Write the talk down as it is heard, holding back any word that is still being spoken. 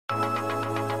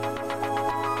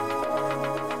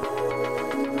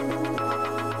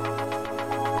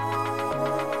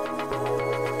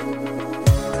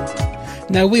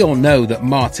Now, we all know that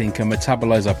Martin can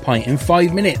metabolise a pint in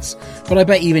 5 minutes, but I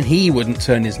bet even he wouldn't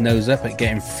turn his nose up at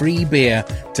getting free beer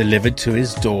delivered to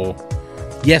his door.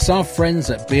 Yes, our friends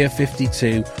at Beer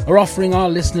 52 are offering our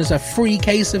listeners a free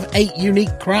case of 8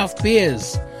 unique craft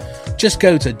beers. Just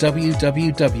go to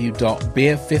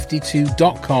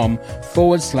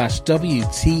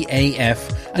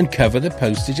www.beer52.com/WTAF and cover the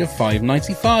postage of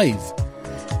 $5.95.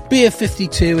 Beer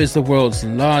 52 is the world's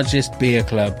largest beer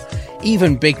club.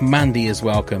 Even Big Mandy is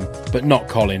welcome, but not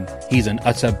Colin. He's an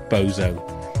utter bozo.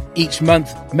 Each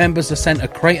month, members are sent a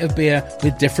crate of beer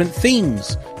with different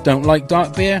themes. Don't like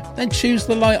dark beer? Then choose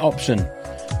the light option.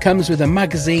 Comes with a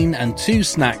magazine and 2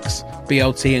 snacks,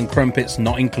 BLT and crumpets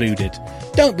not included.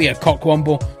 Don't be a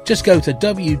cockwomble, just go to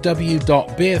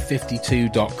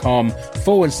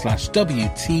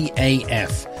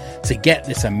www.beer52.com/WTAF to get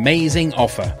this amazing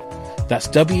offer. That's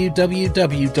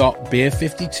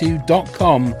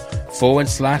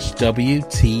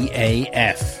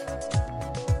www.beer52.com/WTAF.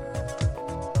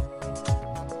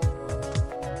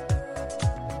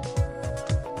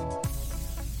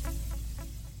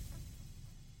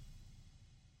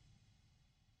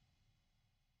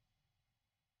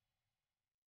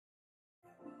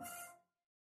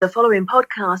 The following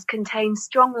podcast contains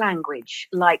strong language,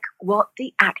 like what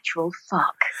the actual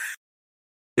fuck.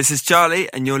 This is Charlie,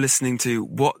 and you're listening to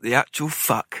What the Actual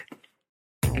Fuck.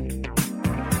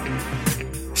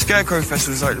 Scarecrow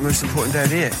Festival is like the most important day of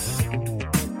the year.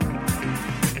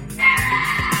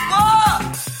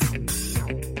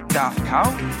 What? Daft Cow?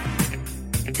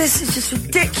 This is just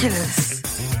ridiculous.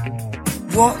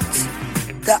 What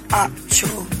the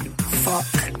actual fuck?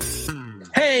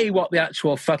 Hey, what the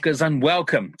actual fuckers, and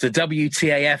welcome to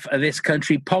WTAF of This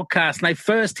Country podcast. Now,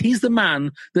 first, he's the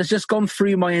man that's just gone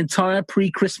through my entire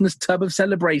pre-Christmas tub of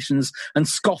celebrations and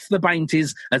scoffed the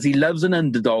bounties as he loves an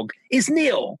underdog. It's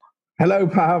Neil. Hello,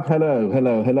 Pav. Hello.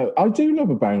 I do love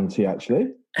a bounty,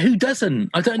 actually. Who doesn't?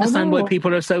 I don't understand why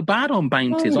people are so bad on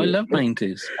bounties. I love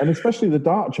bounties. And especially the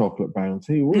dark chocolate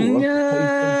bounty. Ooh,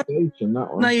 yeah. That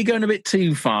one. No, you're going a bit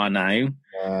too far now.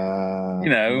 I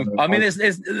mean, there's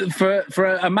for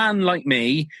a man like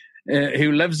me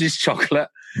who loves his chocolate,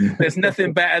 there's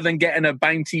nothing better than getting a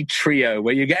bounty trio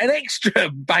where you get an extra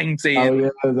bounty. Oh, yeah,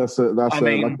 that's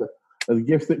a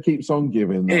gift that keeps on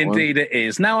giving. Indeed it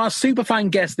is. Now, our superfan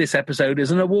guest this episode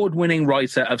is an award-winning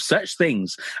writer of such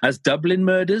things as Dublin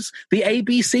Murders, The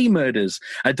ABC Murders,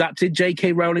 adapted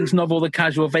J.K. Rowling's novel The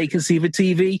Casual Vacancy for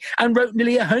TV, and wrote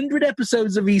nearly 100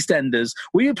 episodes of EastEnders.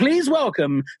 Will you please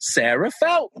welcome Sarah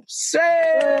Phelps?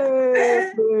 Hi,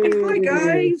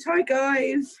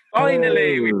 guys.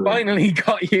 Finally, we finally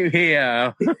got you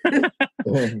here.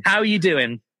 How are you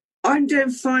doing? I'm doing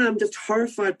fine. I'm just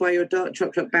horrified by your dark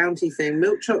chocolate bounty thing.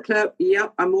 Milk chocolate,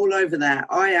 yep, I'm all over that.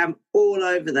 I am all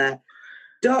over that.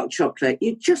 Dark chocolate,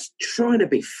 you're just trying to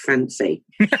be fancy.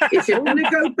 If you're going to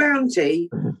go bounty,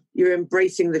 you're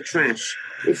embracing the trash.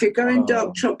 If you're going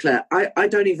dark chocolate, I can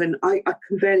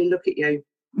barely look at you.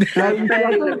 I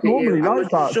don't normally like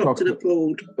dark chocolate.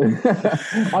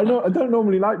 I don't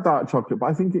normally like dark chocolate, but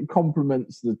I think it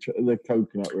complements the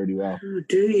coconut really well. Oh,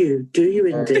 do you? Do you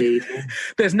indeed?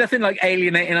 There's nothing like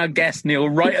alienating our guest, Neil,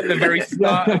 right at the very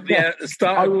start of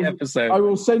the episode. I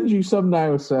will send you some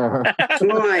now, Sarah.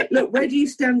 Right. Look, where do you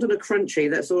stand on a crunchy?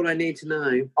 That's all I need to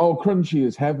know. Oh, crunchy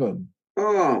is heaven.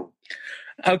 Oh.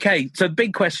 Okay, so the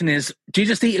big question is, do you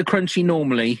just eat a crunchy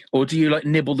normally, or do you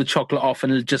nibble the chocolate off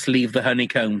and just leave the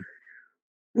honeycomb?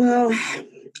 Well,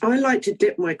 I like to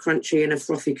dip my crunchy in a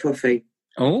frothy coffee.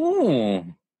 Oh.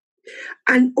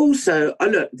 And also,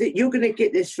 look, you're going to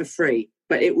get this for free,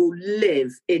 but it will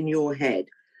live in your head,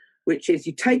 which is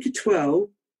you take a 12,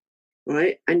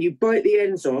 right, and you bite the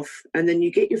ends off, and then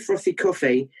you get your frothy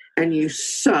coffee, and you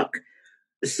suck.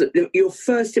 So your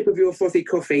first sip of your frothy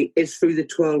coffee is through the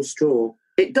 12 straw.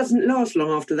 It doesn't last long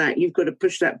after that. You've got to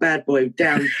push that bad boy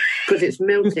down because it's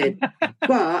melted.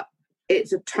 But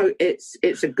it's a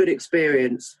good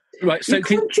experience. Right. So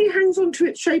crunchy hangs on to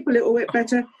its shape a little bit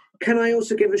better. Can I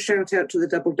also give a shout out to the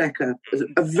Double Decker?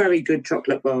 A very good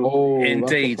chocolate bar. Oh,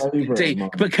 indeed.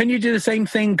 But can you do the same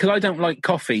thing? Because I don't like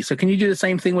coffee. So can you do the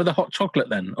same thing with a hot chocolate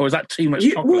then? Or is that too much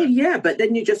chocolate? Well, yeah, but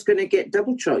then you're just going to get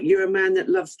double chocolate. You're a man that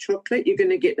loves chocolate. You're going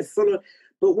to get the full.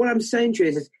 But what I'm saying to you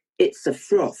is it's the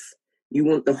froth. You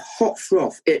want the hot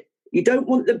froth. You don't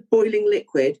want the boiling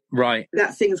liquid. Right.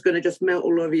 That thing's going to just melt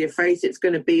all over your face. It's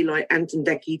going to be like Anton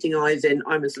Deck eating eyes in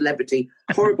I'm a Celebrity.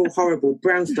 Horrible, horrible.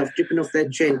 Brown stuff dripping off their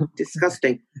chin.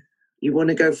 Disgusting. You want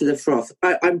to go for the froth.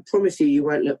 I promise you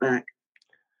won't look back.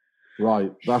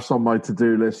 Right, that's on my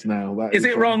to-do list now. That Is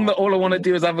it wrong that all I want to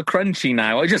do is have a crunchy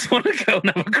now? I just want to go and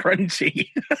have a crunchy.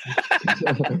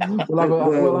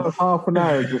 we'll have half an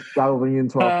hour just delving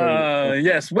into our favourite.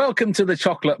 Yes, welcome to the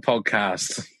Chocolate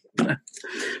Podcast.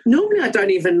 Normally I don't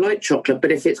even like chocolate,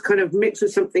 but if it's kind of mixed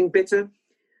with something bitter,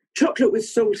 chocolate with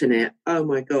salt in it, oh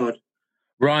my God.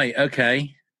 Right,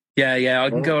 okay. Yeah, I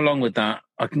can go along with that.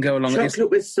 I can go along with chocolate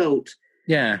with salt.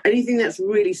 Yeah. Anything that's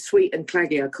really sweet and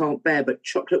claggy I can't bear, but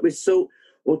chocolate with salt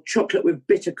or chocolate with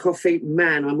bitter coffee,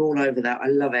 man, I'm all over that. I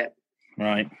love it.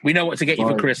 Right. We know what to get you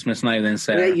for Christmas now then,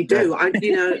 Sarah. Yeah, you do.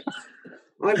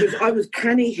 I was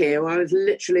canny here. I was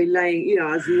literally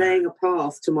laying a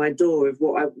path to my door of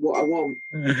what I want.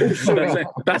 Oh, sorry.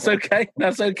 That's okay.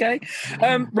 That's okay.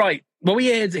 Right. Well,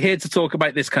 we're here to talk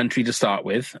about this country to start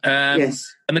with. Yes.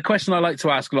 And the question I like to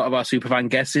ask a lot of our superfan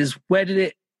guests is, where did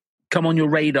it come on your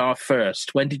radar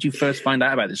first? When did you first find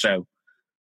out about the show?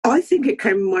 I think it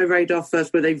came on my radar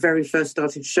first when they very first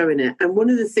started showing it. And one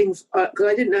of the things, because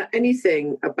I didn't know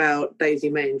anything about Daisy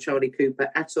May and Charlie Cooper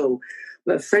at all,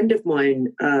 but a friend of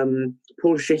mine,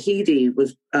 Paul Shahidi,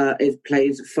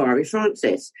 plays Fiery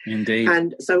Francis. Indeed.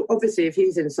 And so obviously if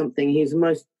he's in something, he's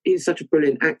such a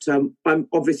brilliant actor, I'm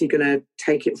obviously going to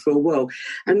take it for a whirl.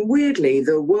 And weirdly,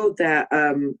 the world that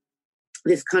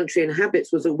this country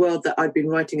inhabits was a world that I'd been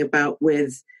writing about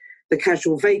with The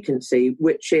Casual Vacancy,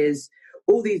 which is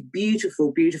all these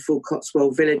beautiful, beautiful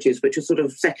Cotswold villages, which are sort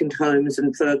of second homes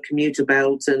and third commuter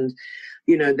belts, and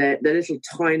their little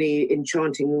tiny,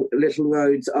 enchanting little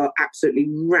roads are absolutely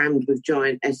rammed with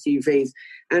giant SUVs.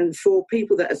 And for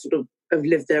people that have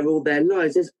lived there all their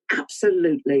lives, there's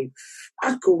absolutely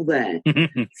fuck all there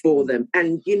for them.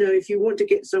 And, if you want to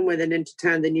get somewhere then into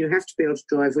town, then you have to be able to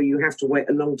drive, or you have to wait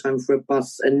a long time for a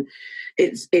bus. And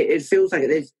it feels like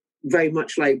there's very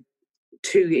much like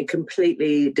two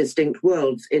completely distinct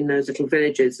worlds in those little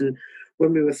villages. And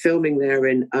when we were filming there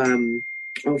in...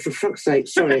 oh, for fuck's sake!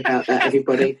 Sorry about that,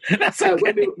 everybody. That's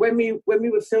okay. When we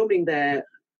were filming there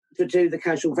to do The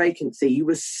Casual Vacancy, you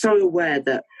were so aware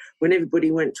that when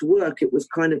everybody went to work, it was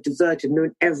kind of deserted, and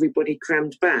when everybody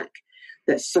crammed back,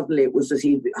 that suddenly it was just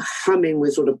humming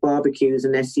with sort of barbecues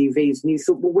and SUVs, and you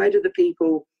thought, well, where do the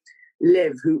people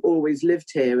live who always lived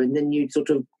here? And then you'd sort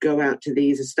of go out to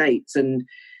these estates, and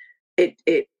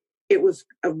it was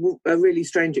a really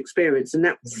strange experience, and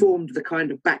that formed the kind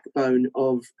of backbone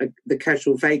of The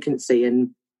Casual Vacancy. And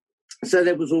so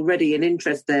there was already an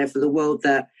interest there for the world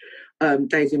that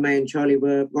Daisy May and Charlie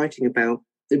were writing about,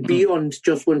 beyond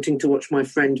just wanting to watch my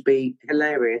friend be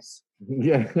hilarious.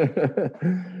 Yeah.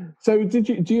 So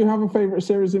do you have a favourite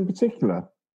series in particular,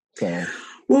 Sarah?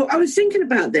 Well, I was thinking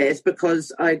about this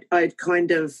because I'd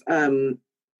kind of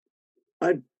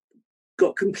I'd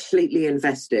got completely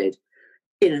invested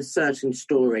in a certain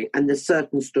story, and the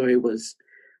certain story was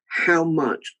how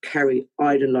much Kerry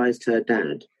idolised her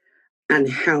dad and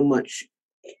how much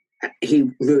he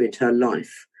ruined her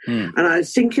life. And I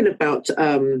was thinking about,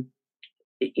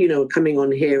 coming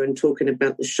on here and talking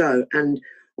about the show, and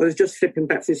I was just flipping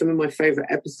back through some of my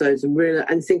favourite episodes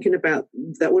and thinking about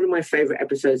that one of my favourite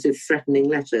episodes is Threatening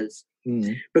Letters,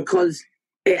 because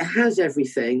it has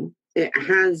everything. It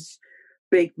has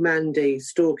Big Mandy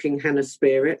stalking Hannah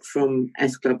Spirit from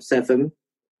S Club 7.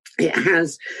 It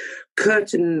has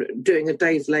Curtin doing a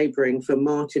day's labouring for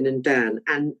Martin and Dan,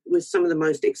 and with some of the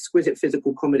most exquisite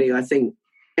physical comedy I think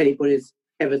anybody's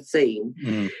ever seen.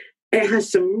 It has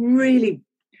some really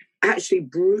actually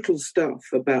brutal stuff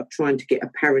about trying to get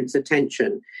a parent's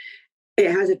attention. It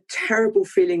has a terrible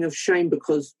feeling of shame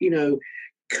because,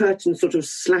 Curtin sort of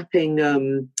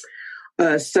slapping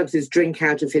Suggs's drink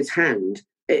out of his hand.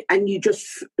 And you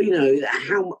just,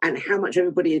 how much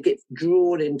everybody gets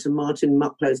drawn into Martin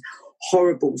Mucklow's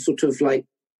horrible sort of like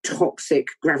toxic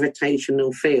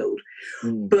gravitational field.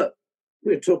 But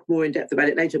we'll talk more in depth about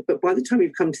it later. But by the time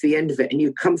you've come to the end of it and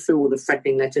you've come through all the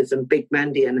Threatening Letters and Big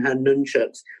Mandy and her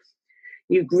nunchucks,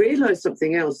 you realise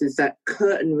something else, is that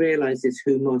Curtin realises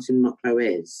who Martin Mucklow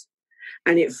is.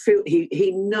 And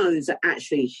he knows that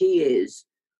actually he is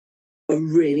a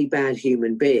really bad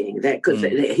human being, because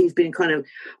he's been kind of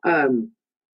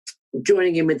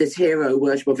joining in with this hero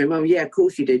worship of him. Oh yeah, of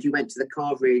course you did. You went to the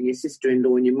Carvery, and your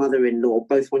sister-in-law and your mother-in-law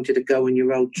both wanted to go on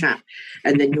your old chap,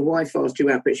 and then your wife asked you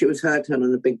out, but she was her turn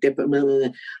on the Big Dipper,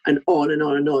 and on and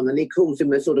on and on. And he calls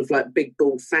him a sort of like big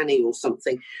bald fanny or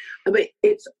something. I mean,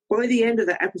 it's by the end of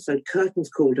that episode, Curtin's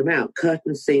called him out.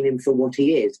 Curtin's seen him for what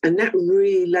he is, and that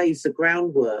really lays the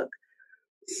groundwork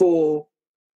for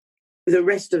the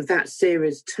rest of that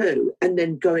series too, and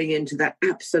then going into that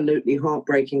absolutely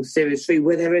heartbreaking series 3,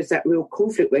 where there is that real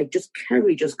conflict where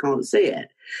Kerry just can't see it.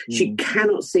 She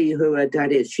cannot see who her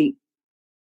dad is. She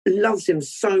loves him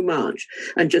so much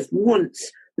and just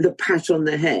wants the pat on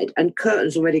the head. And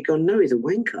Curtin's already gone, no, he's a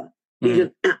wanker. He's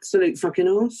an absolute fucking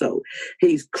arsehole.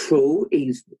 He's cruel.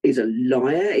 He's a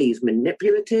liar. He's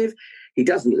manipulative. He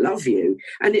doesn't love you.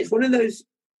 And it's one of those,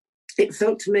 it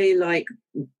felt to me like,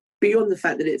 beyond the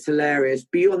fact that it's hilarious,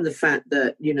 beyond the fact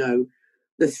that, you know,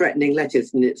 the threatening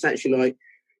letters, and it's actually like,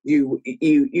 you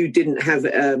didn't have,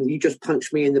 you just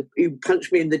punched me in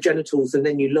the genitals and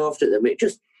then you laughed at them. It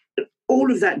just,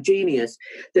 all of that genius.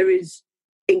 There is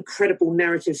incredible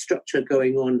narrative structure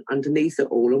going on underneath it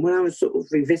all. And when I was sort of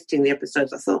revisiting the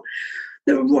episodes, I thought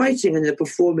the writing and the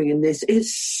performing in this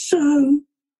is so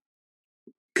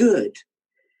good.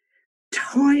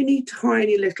 Tiny,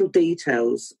 tiny little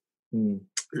details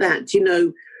that, you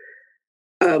know,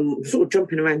 sort of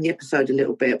jumping around the episode a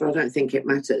little bit, but I don't think it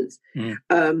matters.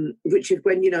 Which is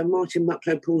when, you know, Martin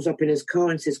Mucklow pulls up in his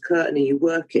car and says, Curtin, are you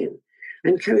working?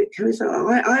 And Kerry's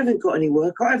like, I haven't got any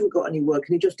work. And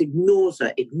he just ignores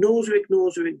her,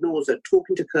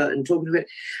 talking to Curtin, talking to it.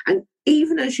 And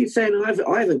even as she's saying,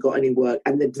 I haven't got any work,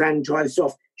 and the van drives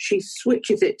off, she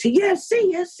switches it to, yeah,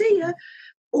 see ya.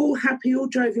 All happy, all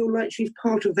jovial, like she's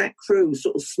part of that crew,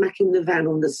 sort of smacking the van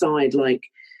on the side like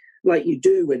you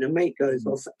do when a mate goes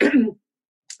off. And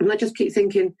I just keep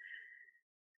thinking,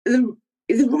 the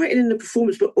writing and the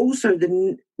performance, but also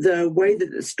the way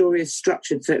that the story is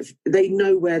structured, so they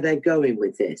know where they're going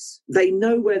with this. They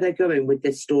know where they're going with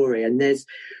this story, and there's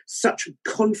such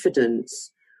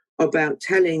confidence about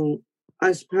telling,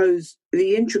 I suppose,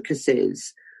 the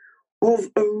intricacies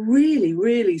of a really,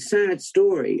 really sad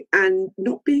story and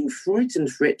not being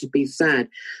frightened for it to be sad.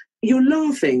 You're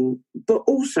laughing, but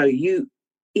also you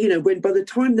know, when by the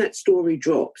time that story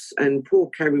drops and poor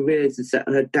Carrie realizes that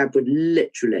her dad would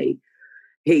literally,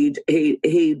 he'd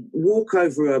walk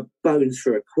over her bones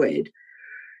for a quid.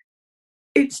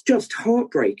 It's just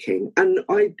heartbreaking. And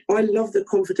I love the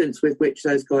confidence with which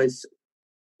those guys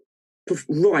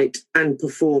write and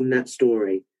perform that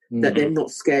story, that they're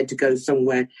not scared to go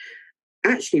somewhere,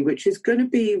 actually, which is going to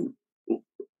be,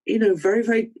 you know, very,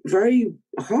 very, very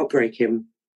heartbreaking.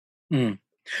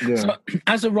 Yeah. So,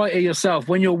 as a writer yourself,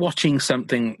 when you're watching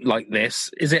something like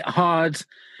this, is it hard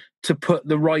to put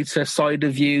the writer side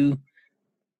of you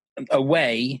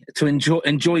away to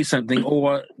enjoy something,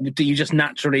 or are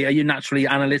you naturally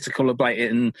analytical about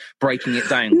it and breaking it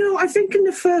down? No, I think in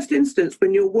the first instance,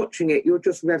 when you're watching it, you're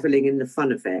just reveling in the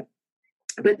fun of it.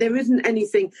 But there isn't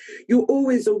anything, you're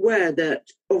always aware that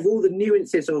of all the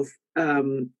nuances of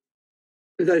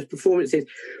those performances,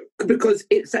 because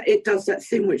it does that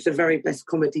thing which the very best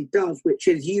comedy does, which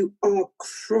is you are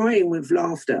crying with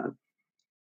laughter.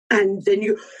 And then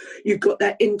you got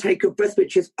that intake of breath,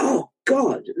 which is, oh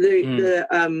God,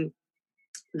 the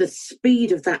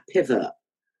speed of that pivot,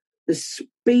 the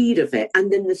speed of it,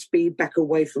 and then the speed back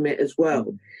away from it as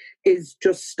well, is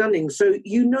just stunning. So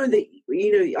you know that,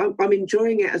 you know, I'm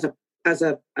enjoying it as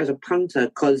a punter,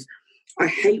 because I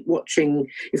hate watching,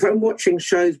 if I'm watching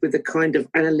shows with the kind of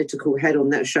analytical head on,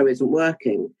 that show isn't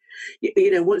working.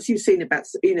 You know, once you've seen about,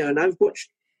 you know, and I watched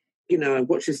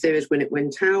the series when it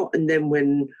went out, and then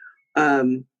when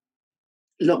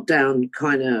lockdown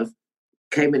kind of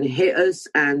came and hit us,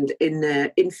 and in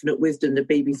their infinite wisdom, the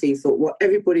BBC thought, what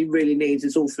everybody really needs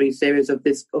is all three series of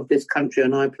this country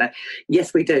on iPlayer.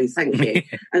 Yes, we do. Thank you.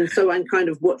 And so I kind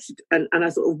of watched, and I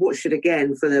sort of watched it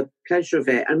again for the pleasure of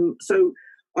it. And so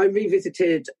I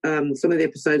revisited some of the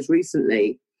episodes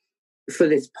recently for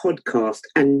this podcast,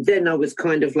 and then I was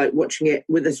kind of like watching it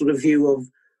with a sort of view of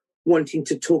wanting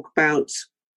to talk about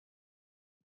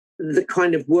the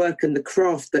kind of work and the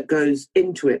craft that goes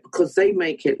into it, because they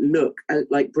make it look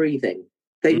like breathing.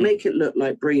 They make it look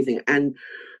like breathing, and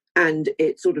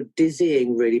it's sort of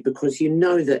dizzying, really, because you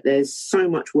know that there's so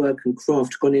much work and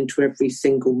craft gone into every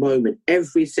single moment,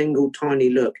 every single tiny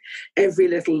look, every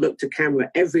little look to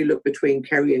camera, every look between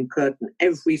Kerry and Curtin,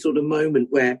 every sort of moment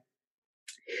where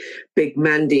Big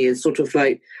Mandy is sort of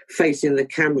like facing the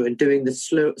camera and doing the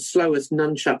slowest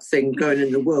nunchuck thing going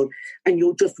in the world, and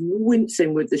you're just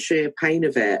wincing with the sheer pain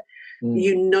of it.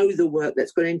 You know the work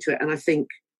that's gone into it, and I think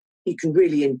you can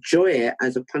really enjoy it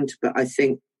as a punter. But I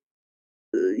think,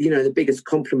 you know, the biggest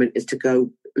compliment is to go,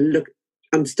 look,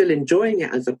 I'm still enjoying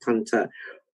it as a punter,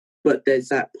 but there's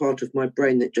that part of my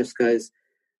brain that just goes,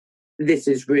 this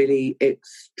is really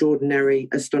extraordinary,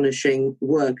 astonishing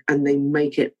work, and they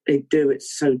do it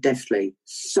so deftly,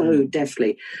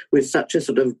 with such a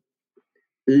sort of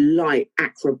light,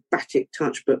 acrobatic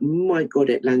touch, but my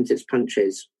God, it lands its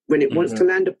punches. When it wants to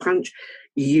land a punch,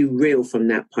 you reel from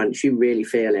that punch, you really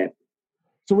feel it.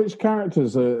 So which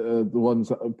characters are the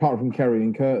ones, apart from Kerry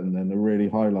and Curtin, then, are really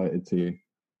highlighted to you?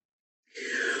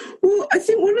 Well, I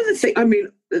think one of the things, I mean,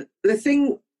 the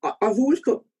thing I've always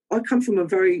got, I come from a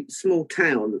very small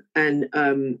town, and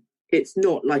it's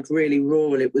not like really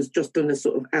rural. It was just on the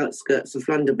sort of outskirts of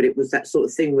London, but it was that sort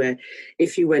of thing where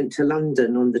if you went to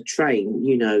London on the train,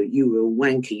 you know, you were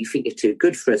a wanker, you think you're too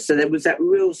good for us. So there was that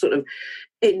real sort of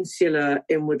insular,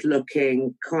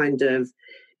 inward-looking kind of,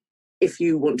 if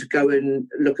you want to go and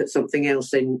look at something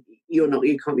else, then you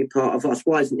can't be part of us.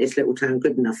 Why isn't this little town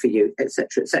good enough for you,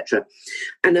 etc., etc.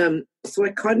 And so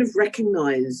I kind of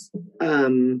recognise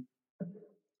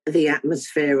the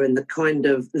atmosphere and the kind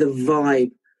of the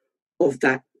vibe of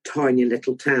that tiny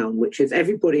little town, which is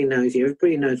everybody knows you,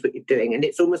 everybody knows what you're doing, and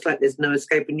it's almost like there's no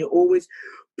escape, and you're always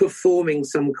performing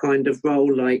some kind of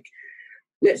role, like,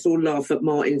 let's all laugh at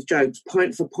Martin's jokes,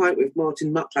 pint for pint with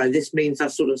Martin Mucklow. This means I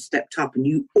sort of stepped up, and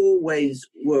you always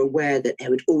were aware that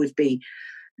there would always be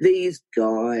these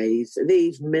guys,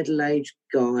 these middle-aged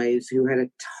guys who had a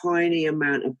tiny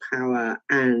amount of power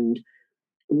and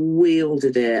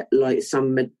wielded it like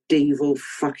some medieval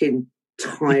fucking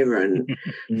tyrant.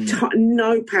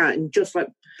 No power, and just like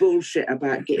bullshit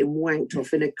about getting wanked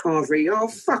off in a carvery. Oh,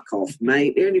 fuck off,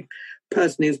 mate. The only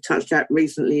person who's touched that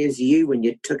recently is you when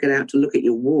you took it out to look at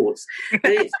your warts.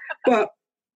 And but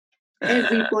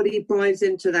everybody buys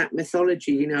into that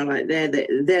mythology, you know, like they're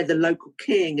the local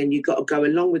king, and you've got to go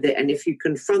along with it. And if you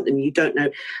confront them, you don't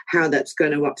know how that's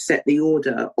going to upset the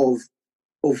order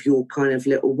of your kind of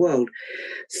little world.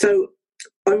 So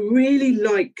I really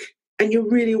like, and you're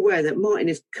really aware that Martin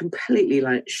is completely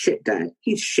like shit dad.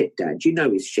 He's shit dad. You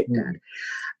know he's shit dad.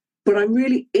 But I'm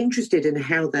really interested in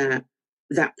how that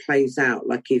plays out,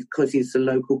 like because he's the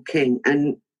local king.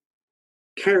 And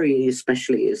Kerry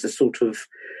especially is a sort of,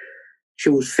 she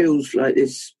always feels like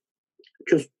this,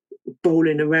 just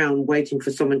bowling around waiting for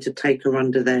someone to take her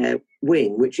under their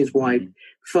wing, which is why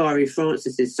Fiery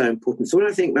Francis is so important. So when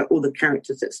I think about all the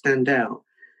characters that stand out,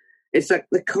 it's like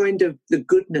the kind of the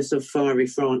goodness of Fiery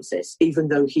Francis, even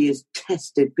though he is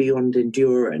tested beyond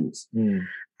endurance.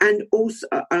 And also,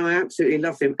 I absolutely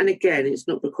love him. And again, it's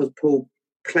not because Paul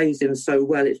plays him so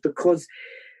well, it's because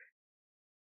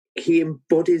he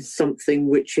embodies something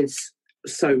which is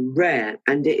so rare,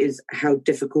 and it is how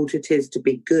difficult it is to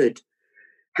be good.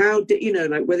 How do you know,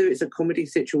 like whether it's a comedy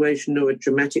situation or a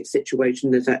dramatic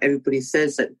situation, that everybody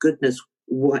says that goodness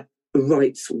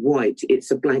writes white,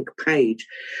 it's a blank page.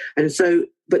 And so,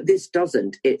 but this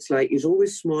doesn't. It's like he's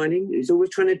always smiling, he's always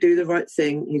trying to do the right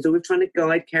thing, he's always trying to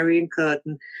guide Kerry and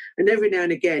Curtin, and every now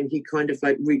and again he kind of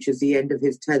like reaches the end of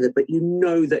his tether, but you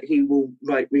know that he will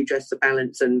redress the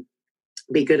balance and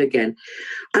be good again.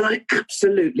 And I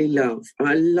absolutely love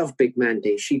Big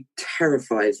Mandy. She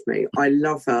terrifies me. I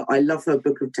love her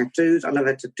book of tattoos. I love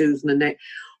her tattoos on the neck.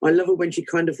 I love her when she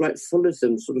kind of like follows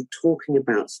them, sort of talking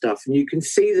about stuff, and you can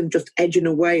see them just edging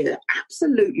away. They're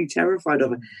absolutely terrified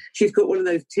of her. She's got one of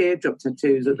those teardrop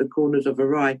tattoos at the corners of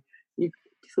her eye. You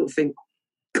sort of think,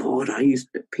 God,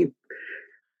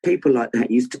 people like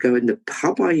that used to go in the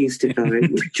pub I used to go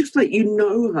in. Just like, you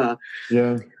know her.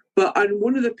 Yeah. But I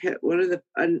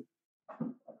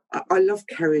love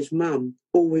Kerry's mum,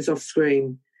 always off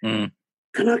screen.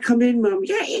 Can I come in, Mum?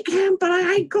 Yeah, you can, but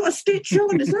I ain't got a stitch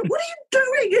on. It's like, what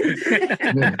are you doing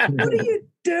in there? What are you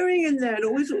doing in there? And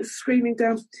always sort of screaming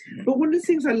down. But one of the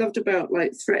things I loved about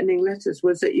like Threatening Letters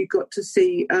was that you got to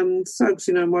see Suggs,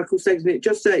 you know, Michael Suggs, and it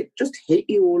just hit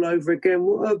you all over again.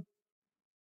 What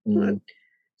a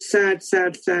sad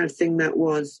thing that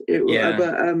was.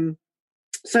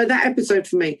 So that episode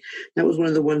for me, that was one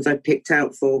of the ones I picked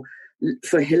out for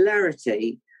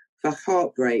hilarity, for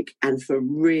heartbreak, and for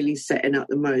really setting up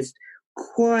the most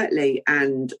quietly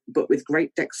but with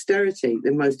great dexterity,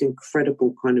 the most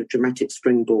incredible kind of dramatic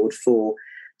springboard for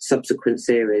subsequent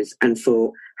series, and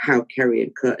for how Kerry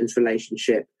and Curtin's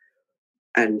relationship,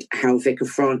 and how Vicar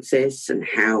Francis, and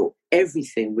how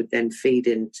everything would then feed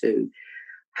into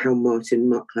how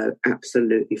Martin Mucklow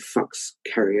absolutely fucks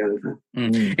Kerry over.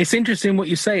 It's interesting what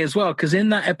you say as well, because in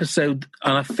that episode,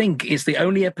 and I think it's the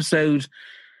only episode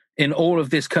in all of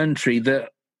this country that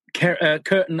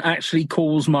Curtin actually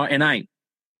calls Martin out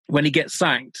when he gets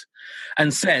sacked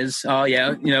and says, oh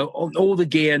yeah, you know, all the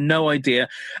gear, no idea.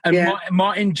 And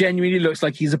Martin genuinely looks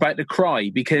like he's about to cry,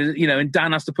 because, you know, and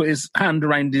Dan has to put his hand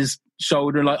around his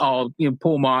shoulder like, oh, you know,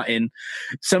 poor Martin.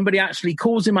 Somebody actually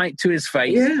calls him out to his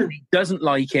face. He doesn't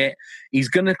like it. He's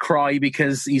going to cry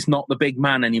because he's not the big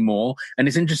man anymore. And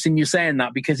it's interesting you're saying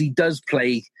that, because he does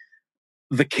play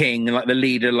the king, like the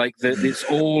leader, like it's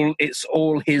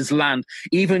all his land.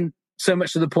 Even so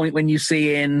much to the point when you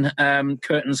see in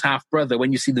Curtin's half brother,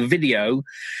 when you see the video,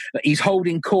 he's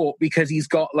holding court because he's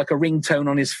got like a ringtone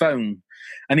on his phone,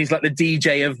 and he's like the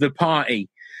DJ of the party.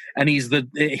 and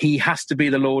he has to be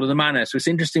the Lord of the Manor. So it's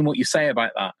interesting what you say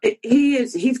about that. He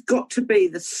is. He's got to be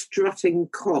the strutting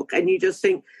cock, and you just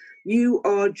think you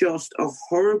are just a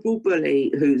horrible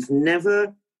bully who's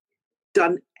never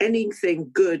done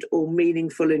anything good or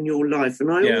meaningful in your life.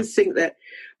 And I always think that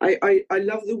I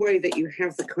love the way that you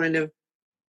have the kind of,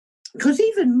 because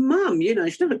even Mum, you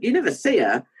never see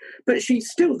her, but she's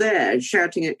still there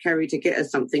shouting at Kerry to get her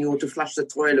something or to flush the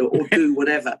toilet or do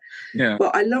whatever. Yeah.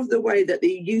 But I love the way that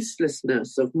the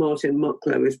uselessness of Martin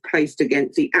Mucklow is placed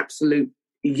against the absolute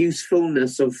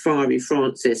usefulness of Fiery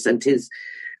Francis and his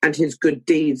good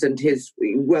deeds and his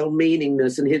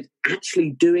well-meaningness and his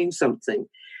actually doing something.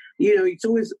 It's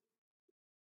always,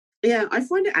 I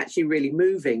find it actually really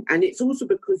moving. And it's also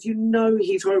because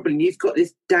he's horrible and you've got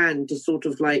this Dan to sort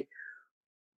of like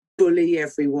bully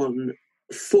everyone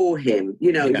for him.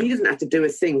 He doesn't have to do a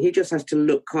thing. He just has to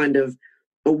look kind of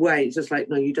away. It's just like,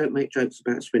 no, you don't make jokes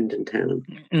about Swindon Town.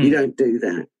 You don't do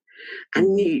that.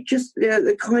 And you just,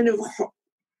 the kind of,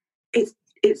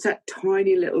 it's that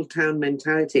tiny little town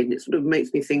mentality. And it sort of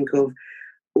makes me think of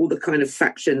all the kind of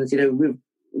factions,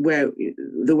 where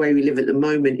the way we live at the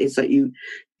moment is that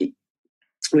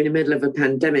we're in the middle of a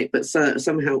pandemic, but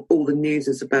somehow all the news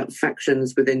is about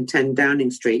factions within 10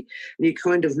 Downing Street. And you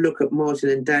kind of look at Martin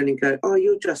and Dan and go, oh,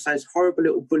 you're just those horrible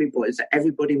little bully boys that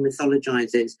everybody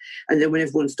mythologizes. And then when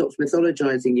everyone stops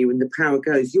mythologizing you and the power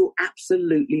goes, you're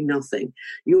absolutely nothing.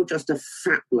 You're just a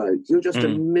fat bloke. You're just a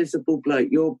miserable bloke.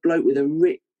 You're a bloke with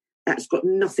that's got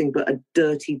nothing but a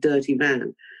dirty, dirty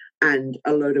van and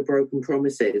a load of broken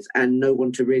promises and no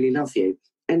one to really love you.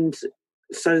 And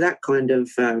so that kind of,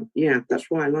 that's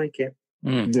why I like it.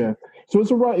 Yeah. So as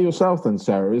a writer yourself then,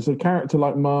 Sarah, is a character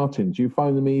like Martin, do you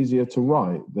find them easier to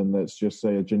write than, let's just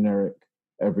say, a generic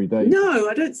everyday? No,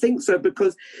 I don't think so,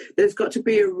 because there's got to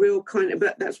be a real kind of,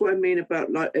 but that's what I mean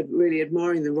about like really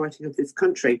admiring the writing of this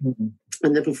country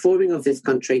and the performing of this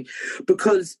country,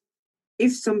 because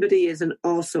if somebody is an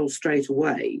arsehole straight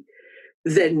away,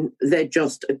 then they're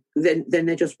just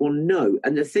one note.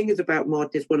 And the thing is about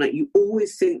Martin is you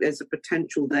always think there's a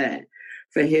potential there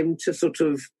for him to sort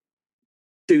of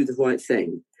do the right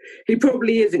thing. He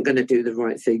probably isn't going to do the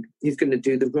right thing. He's going to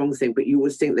do the wrong thing, but you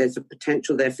always think there's a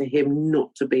potential there for him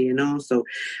not to be an arsehole.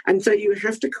 And so you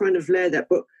have to kind of layer that.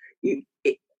 But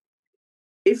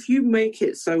if you make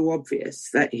it so obvious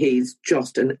that he's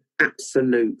just an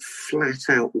absolute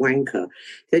flat-out wanker,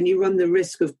 then you run the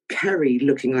risk of Kerry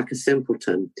looking like a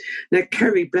simpleton. Now,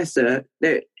 Kerry, bless her,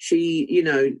 she,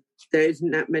 there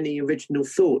isn't that many original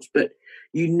thoughts, but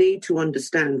you need to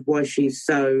understand why she's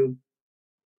so,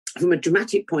 from a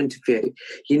dramatic point of view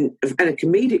and a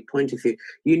comedic point of view,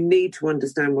 you need to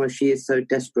understand why she is so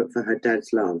desperate for her dad's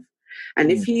love.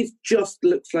 And if he just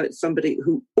looks like somebody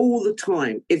who all the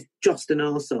time is just an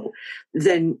arsehole,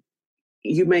 then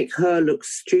you make her look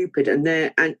stupid and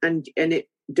it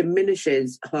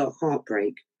diminishes her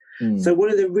heartbreak. So one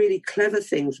of the really clever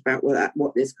things about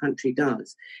what this country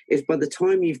does is by the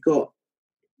time you've got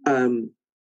kind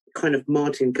of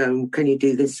Martin going, can you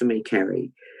do this for me,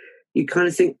 Kerry? You kind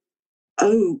of think,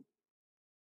 oh,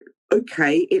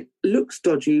 okay, it looks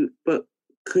dodgy, but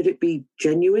could it be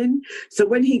genuine? So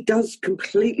when he does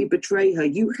completely betray her,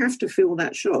 you have to feel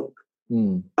that shock.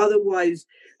 Otherwise,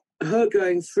 her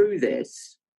going through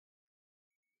this,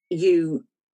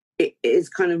 it is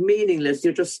kind of meaningless.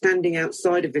 You're just standing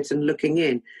outside of it and looking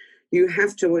in. You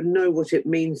have to know what it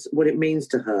means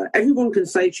to her. Everyone can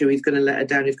say to you, he's going to let her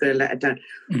down, he's going to let her down.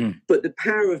 But the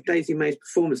power of Daisy May's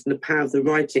performance and the power of the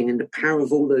writing and the power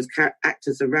of all those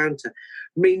actors around her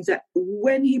means that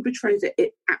when he betrays it,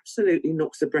 it absolutely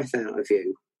knocks the breath out of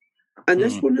you. And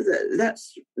that's one of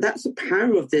that's the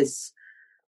power of this,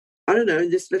 I don't know,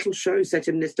 this little show set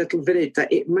in this little village,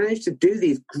 that it managed to do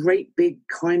these great big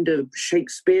kind of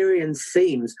Shakespearean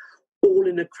themes all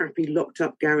in a crappy locked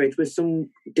up garage with some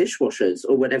dishwashers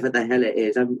or whatever the hell it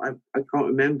is. I can't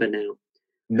remember now.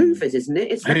 Hoover's, isn't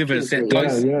it? It's Hoover's,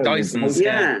 Dyson's.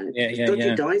 Yeah.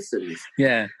 Dodgy Dyson's.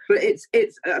 Yeah. But it's.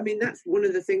 I mean, that's one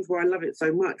of the things why I love it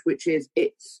so much, which is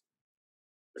it's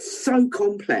so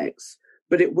complex,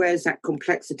 but it wears that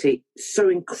complexity so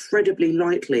incredibly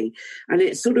lightly, and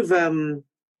it's sort of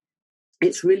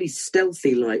it's really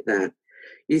stealthy like that.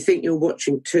 You think you're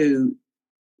watching two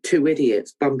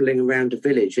idiots bumbling around a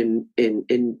village in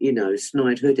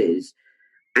snide hoodies,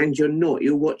 and you're not.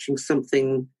 You're watching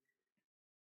something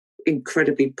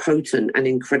incredibly potent and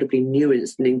incredibly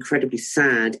nuanced and incredibly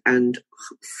sad and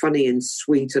funny and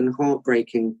sweet and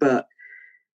heartbreaking, but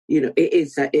it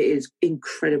is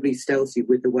incredibly stealthy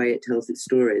with the way it tells its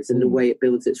stories and the way it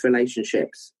builds its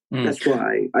relationships. That's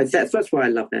why I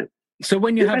love it. So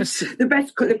when you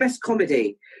the best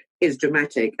comedy is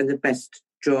dramatic, and the best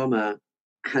drama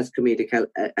has comedic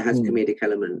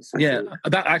elements. I think.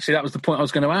 That was the point I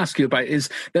was going to ask you about, is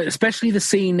that especially the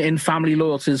scene in Family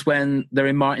Loyalties when they're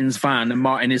in Martin's van and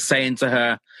Martin is saying to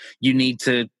her, you need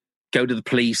to go to the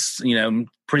police,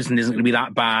 prison isn't going to be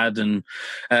that bad, and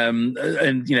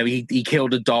he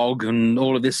killed a dog and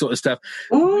all of this sort of stuff.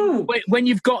 Oh, when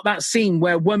you've got that scene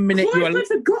where 1 minute I've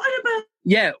forgotten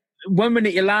about. 1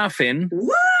 minute you're laughing,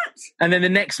 what? And then the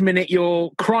next minute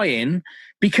you're crying,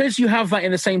 because you have that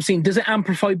in the same scene, does it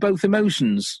amplify both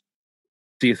emotions,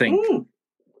 do you think?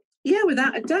 Yeah,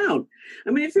 without a doubt.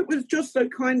 I mean, if it was just a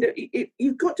kind of...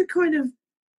 you've got to kind of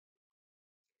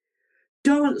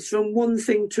dance from one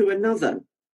thing to another.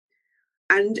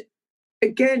 And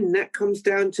again, that comes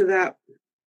down to that...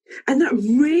 And that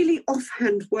really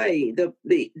offhand way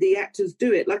the actors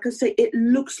do it. Like I say, it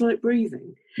looks like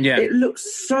breathing. Yeah. It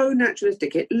looks so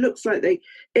naturalistic. It looks like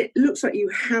you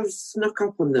have snuck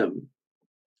up on them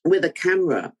with a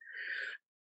camera.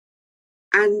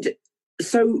 And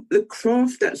so the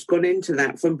craft that's gone into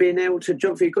that, from being able to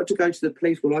jump, you've got to go to the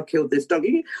police, well, I killed this dog.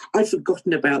 I'd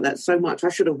forgotten about that so much. I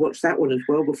should have watched that one as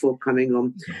well before coming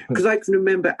on, because I can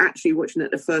remember actually watching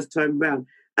it the first time round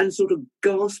and sort of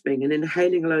gasping and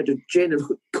inhaling a load of gin and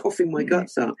coughing my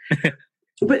guts out.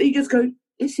 But you just go,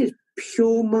 this is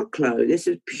pure mucklow. This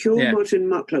is pure modern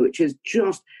mucklow, which is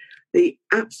just the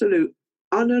absolute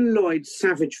unalloyed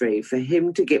savagery for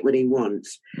him to get what he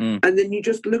wants. And then you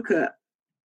just look at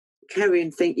Kerry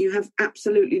and think, you have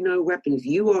absolutely no weapons.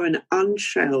 You are an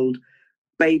unshelled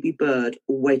baby bird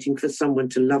waiting for someone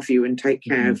to love you and take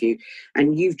care of you.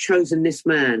 And you've chosen this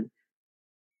man,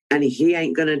 and he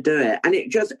ain't going to do it. And it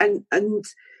just, and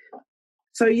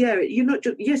so, you're not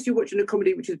just, yes, you're watching a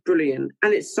comedy, which is brilliant,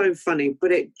 and it's so funny,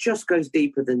 but it just goes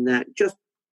deeper than that. Just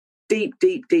deep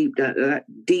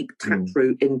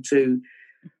taproot into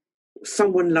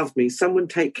someone love me, someone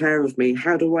take care of me.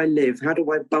 How do I live? How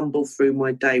do I bumble through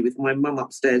my day with my mum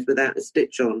upstairs without a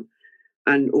stitch on?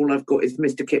 And all I've got is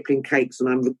Mr. Kipling cakes, and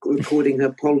I'm recording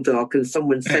her Poldark, and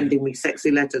someone's sending me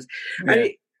sexy letters. And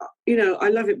I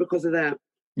love it because of that.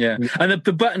 Yeah, and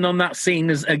the button on that scene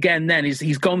is, again, then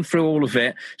he's gone through all of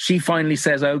it. She finally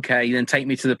says, "Okay, then take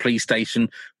me to the police station."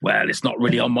 Well, it's not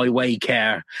really on my way,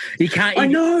 Care. He can't. I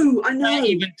know. Can't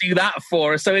even do that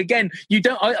for her. So again, you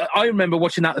don't. I remember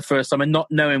watching that the first time and not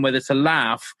knowing whether to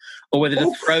laugh or whether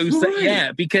to throw.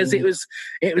 Because it was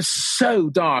so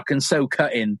dark and so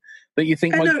cutting that you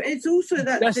think, it's also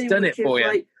that just thing done it for you.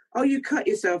 Like, oh, you cut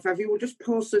yourself, have you? Well, just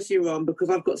pass this here on because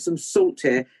I've got some salt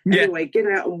here. Anyway, get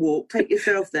out and walk. Take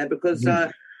yourself there because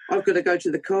I've got to go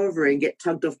to the carvery and get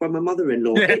tugged off by my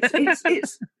mother-in-law. It's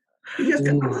you just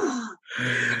go, oh.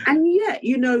 And yet,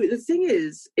 the thing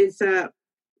is that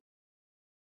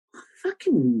I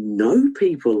fucking know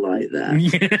people like that.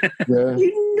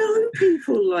 You know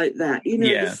people like that.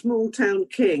 The small town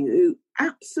king who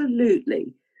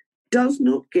absolutely does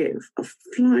not give a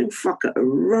flying fucker a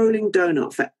rolling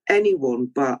donut for anyone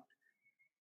but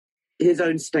his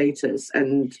own status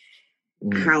and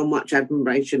how much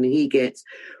admiration he gets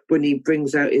when he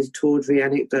brings out his tawdry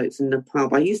anecdotes in the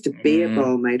pub. I used to be a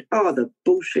barmaid. Oh, the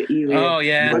bullshit you hear. Oh,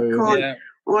 yeah.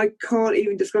 I can't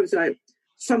even describe it. Like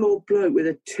some old bloke with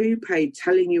a toupee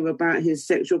telling you about his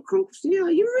sexual conquest. Yeah,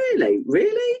 you really?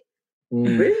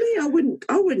 Really? I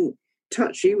wouldn't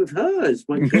touch you with hers,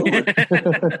 my God.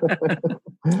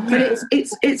 But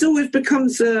it's always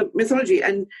becomes a mythology,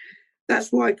 and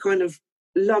that's why I kind of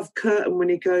love Curtin when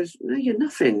he goes, "No, you're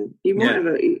nothing. You might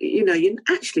have you're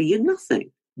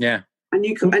nothing." Yeah, and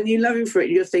you love him for it.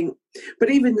 You just think, but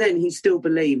even then, he still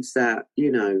believes that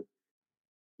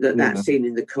that scene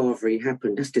in the carvery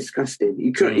happened. That's disgusting.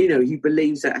 You can't, he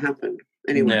believes that happened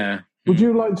anyway. Yeah. Would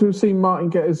you like to have seen Martin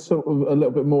get his sort of a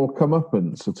little bit more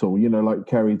comeuppance at all? Like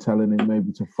Kerry telling him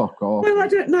maybe to fuck off? Well, I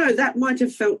don't know. That might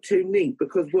have felt too neat,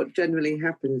 because what generally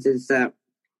happens is that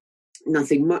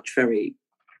nothing much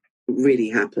really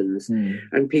happens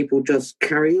and people just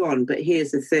carry on. But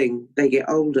here's the thing. They get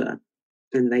older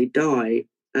and they die,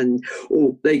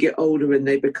 or they get older and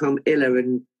they become iller,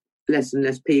 and less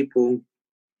people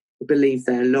believe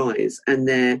their lies, and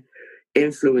their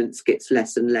influence gets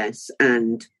less and less,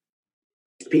 and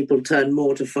people turn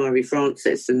more to Fiery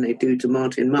Francis than they do to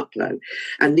Martin Mucklow,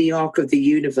 and the arc of the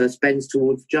universe bends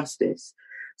towards justice.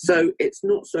 So it's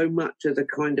not so much as a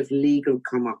kind of legal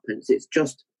comeuppance, it's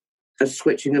just a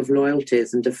switching of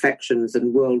loyalties and affections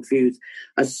and worldviews,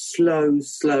 a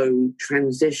slow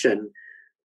transition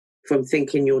from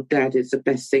thinking your dad is the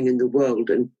best thing in the world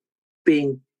and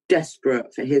being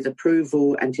desperate for his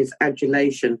approval and his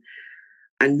adulation,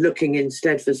 and looking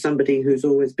instead for somebody who's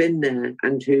always been there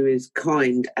and who is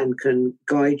kind and can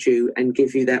guide you and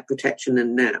give you that protection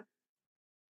and that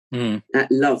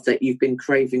love that you've been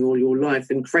craving all your life,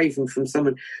 and craving from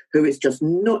someone who is just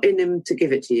not in him to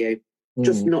give it to you,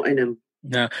 just not in him.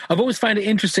 No, I've always found it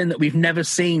interesting that we've never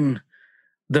seen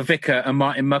the Vicar and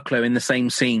Martin Mucklow in the same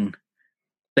scene.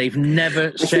 They've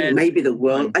never shared. I think maybe the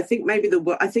world.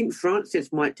 I think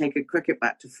Francis might take a cricket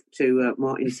bat to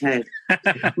Martin's head.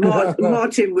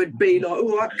 Martin would be like,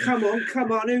 "All right, come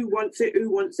on, who wants it?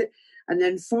 Who wants it?" And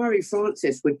then Fiery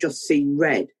Francis would just see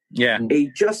red. Yeah,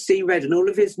 he'd just see red, and all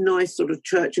of his nice sort of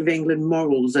Church of England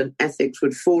morals and ethics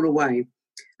would fall away.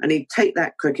 And he'd take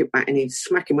that cricket bat and he'd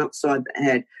smack him upside the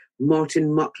head. Martin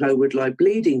Mucklow would lie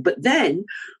bleeding, but then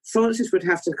Francis would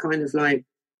have to kind of like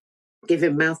give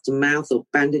him mouth to mouth or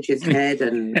bandage his head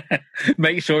and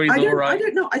make sure he's all right. I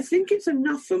don't know. I think it's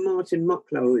enough for Martin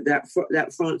Mucklow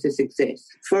that Francis exists.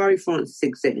 Fiery Francis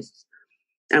exists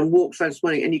and walks around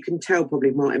smiling, and you can tell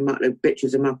probably Martin Mucklow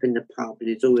bitches him up in the pub,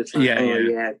 and it's always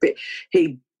like, but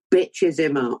he bitches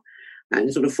him up.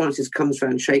 And sort of Francis comes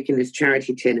around shaking his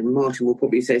charity tin, and Martin will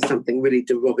probably say something really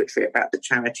derogatory about the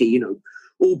charity, you know,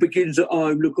 all begins at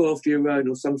home, look after your own,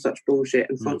 or some such bullshit.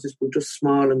 And Francis will just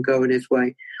smile and go on his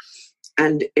way.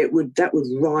 And that would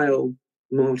rile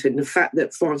Martin. The fact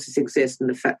that Francis exists and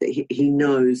the fact that he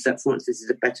knows that Francis is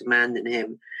a better man than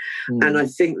him. And I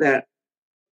think that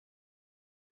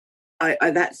I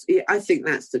think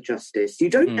that's the justice. You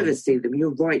don't ever see them.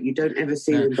 You're right. You don't ever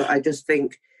see them. But I just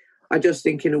think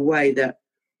in a way that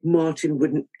Martin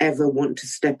wouldn't ever want to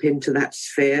step into that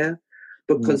sphere,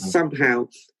 because somehow,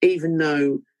 even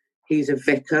though he's a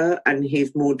vicar and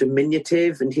he's more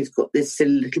diminutive and he's got this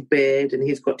silly little beard and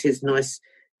he's got his nice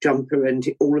jumper and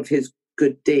all of his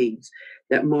good deeds,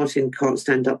 that Martin can't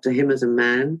stand up to him as a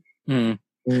man. I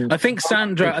think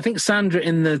Sandra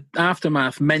in the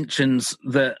aftermath mentions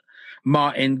that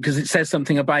Martin, because it says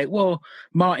something about, well,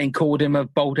 Martin called him a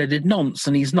bald-headed nonce,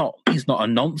 and he's not a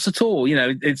nonce at all. You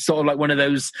know, it's sort of like one of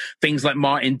those things like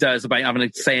Martin does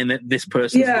about saying that this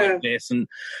person's like this, and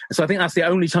so I think that's the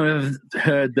only time I've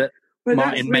heard that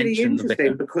Martin mentioned the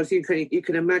vicar. Because you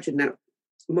can imagine that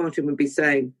Martin would be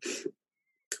saying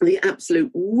the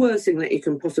absolute worst thing that you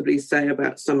can possibly say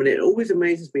about someone. It always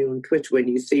amazes me on Twitter when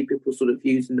you see people sort of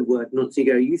using the word nonce. You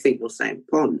go, you think you're saying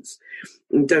ponce,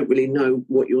 and don't really know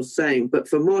what you're saying. But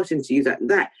for Martin to use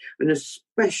that, and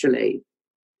especially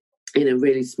in a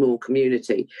really small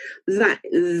community, that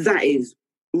is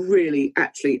really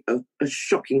actually a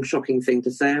shocking thing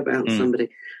to say about somebody.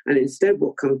 And instead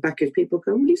what comes back is people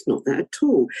go, well, he's not that at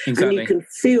all. Exactly. And you can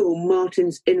feel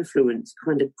Martin's influence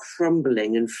kind of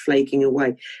crumbling and flaking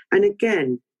away. And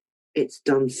again, it's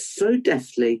done so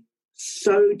deftly,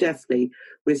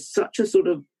 with such a sort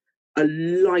of a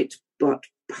light but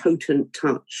potent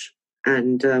touch.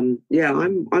 And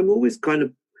I'm always kind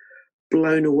of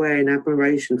blown away in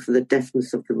admiration for the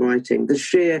deftness of the writing, the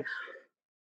sheer,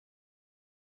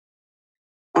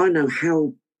 I know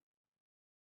how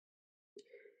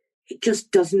it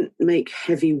just doesn't make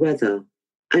heavy weather,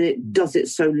 and it does it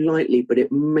so lightly, but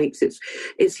it makes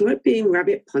it's like being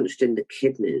rabbit punched in the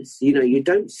kidneys. You know, you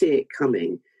don't see it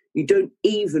coming. You don't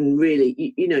even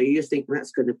really, you just think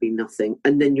that's going to be nothing,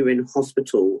 and then you're in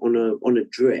hospital on a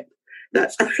drip.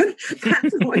 That's how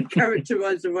I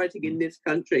characterise the writing in this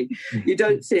country. You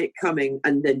don't see it coming,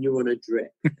 and then you're on a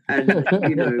drip. And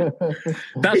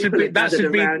that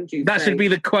should be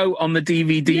the quote on the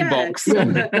DVD box. Your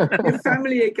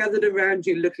family are gathered around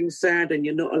you, looking sad, and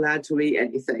you're not allowed to eat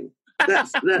anything.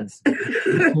 That's and there's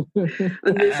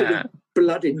sort of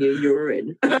blood in your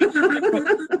urine.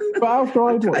 But after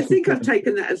I think I've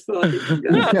taken that as far as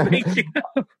it can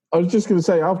go. I was just going to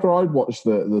say, after I'd watched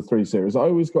the three series, I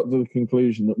always got to the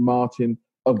conclusion that Martin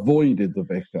avoided the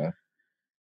vicar.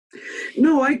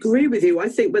 No, I agree with you. I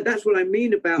think, but that's what I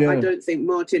mean about. I don't think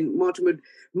Martin would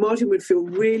feel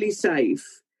really safe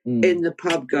in the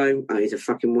pub going, oh, he's a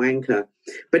fucking wanker.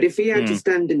 But if he had to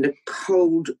stand in the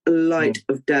cold light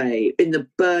of day in the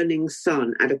burning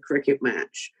sun at a cricket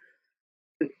match,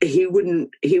 he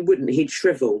wouldn't. He'd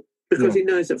shrivel. Because he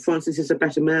knows that Francis is a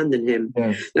better man than him.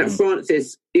 That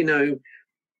Francis,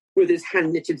 with his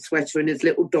hand-knitted sweater and his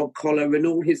little dog collar and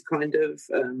all his kind of,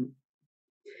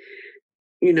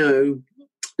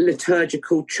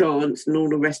 liturgical chants and all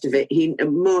the rest of it,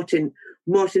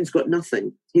 Martin's got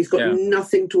nothing. He's got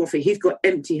nothing to offer. He's got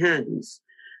empty hands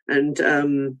and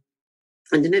an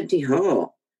empty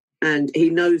heart. And he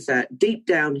knows that. Deep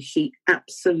down, he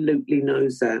absolutely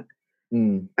knows that.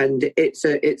 And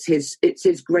it's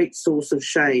his great source of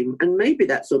shame, and maybe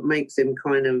that's what makes him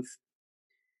kind of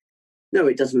No,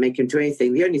 it doesn't make him do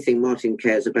anything. The only thing Martin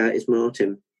cares about is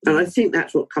Martin. And I think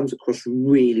that's what comes across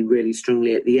really, really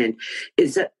strongly at the end,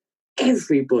 is that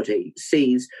everybody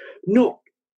thinks not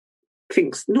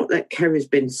that Kerry's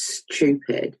been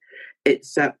stupid,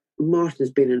 it's that Martin's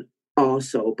been an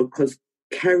arsehole because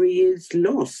Kerry is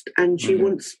lost and she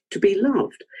wants to be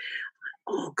loved.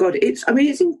 Oh God, it's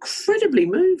incredibly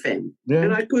moving. Yeah.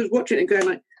 And I was watching it and going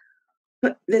like,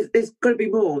 but there's got to be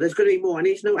more. There's got to be more. I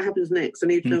need to know what happens next.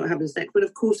 But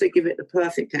of course, they give it the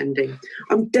perfect ending.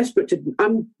 I'm desperate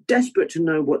to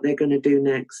know what they're going to do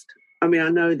next. I mean, I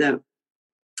know that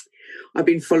I've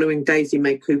been following Daisy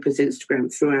May Cooper's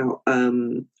Instagram throughout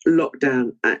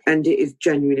lockdown, and it is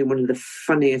genuinely one of the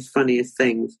funniest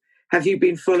things. Have you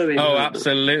been following her?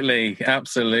 Absolutely.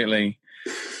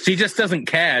 She just doesn't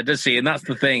care, does she? And that's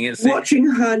the thing. Watching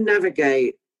her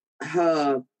navigate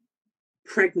her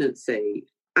pregnancy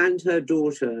and her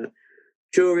daughter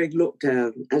during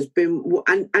lockdown has been,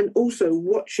 and also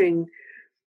watching,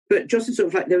 but just sort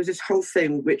of like there was this whole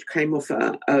thing which came off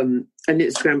an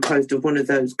Instagram post of one of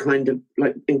those kind of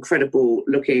like incredible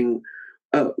looking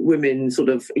women, sort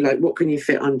of like, what can you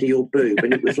fit under your boob?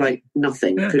 And it was like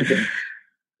nothing.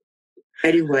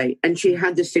 Anyway, and she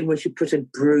had this thing where she put a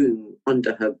broom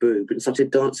under her boob and started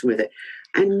dancing with it.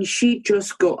 And she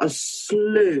just got a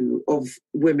slew of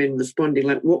women responding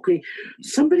like, what can you...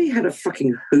 Somebody had a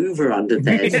fucking Hoover under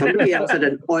there. Somebody else had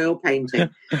an oil painting.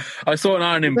 I saw an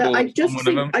ironing board. I just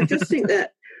think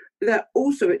that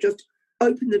also it just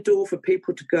opened the door for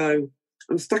people to go,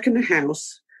 I'm stuck in the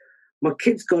house. My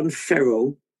kid's gone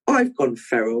feral. I've gone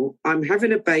feral. I'm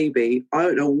having a baby. I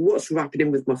don't know what's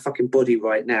happening with my fucking body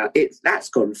right now. That's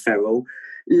gone feral.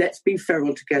 Let's be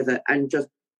feral together and just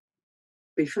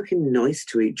be fucking nice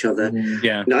to each other.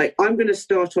 Yeah. Like, I'm going to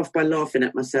start off by laughing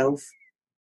at myself.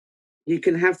 You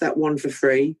can have that one for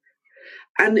free.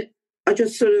 And I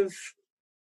just sort of,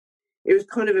 it was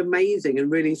kind of amazing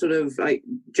and really sort of like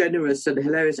generous and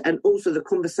hilarious. And also the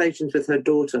conversations with her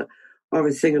daughter are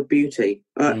a thing of beauty,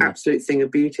 absolute thing of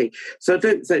beauty. So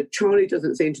Charlie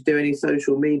doesn't seem to do any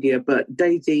social media, but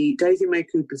Daisy May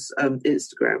Cooper's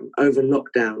Instagram over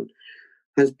lockdown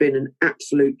has been an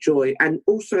absolute joy. And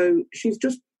also she's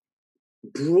just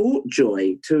brought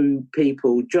joy to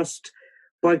people just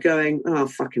by going, oh,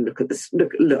 fucking look at this,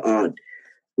 look,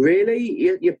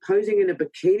 really? You're posing in a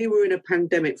bikini? We're in a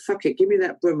pandemic. Fuck it, give me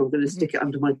that broom. I'm going to stick it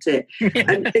under my tit.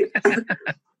 And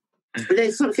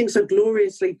there's something so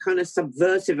gloriously kind of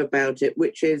subversive about it,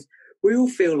 which is we all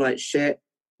feel like shit.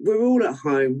 We're all at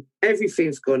home.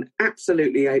 Everything's gone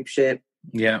absolutely apeshit.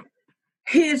 Yeah.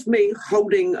 Here's me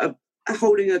holding a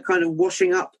kind of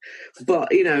washing up,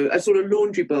 but a sort of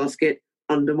laundry basket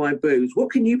under my boobs.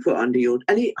 What can you put under your?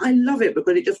 And I love it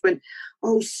because it just went,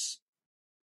 oh,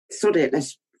 sod it.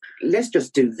 Let's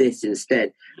just do this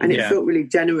instead. And it felt really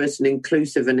generous and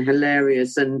inclusive and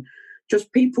hilarious and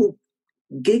just people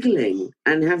giggling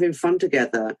and having fun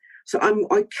together. So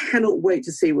I cannot wait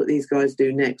to see what these guys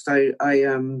do next. I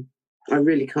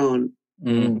really can't.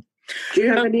 Do you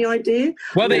have any idea?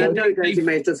 Well, I know Daisy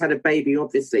May has just had a baby,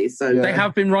 obviously. So they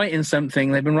have been writing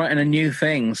something. They've been writing a new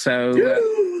thing. So a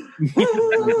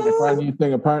brand new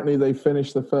thing. Apparently, they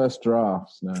finished the first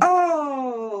drafts now.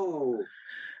 Oh.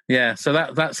 Yeah, so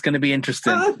that's going to be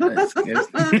interesting. Any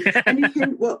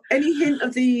hint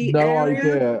of the No area?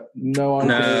 idea. No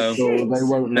idea at all. They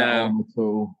won't let on at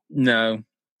all. No.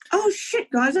 Oh shit,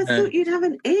 guys! I thought you'd have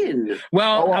an in.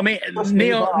 Well, I mean,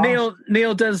 Neil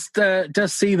does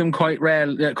see them quite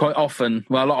often.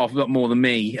 Well, a lot more than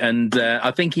me, and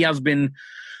I think he has been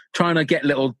trying to get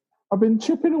little. I've been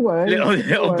chipping away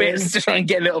little bits to try and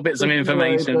get little bits of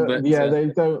information. But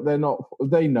they don't. They're not.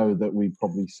 They know that we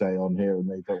probably say on here, and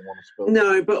they don't want to spill.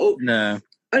 No, but no.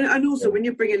 And also, when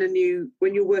you're bringing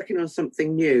when you're working on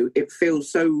something new, it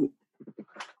feels so.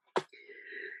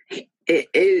 It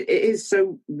is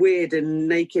so weird and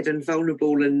naked and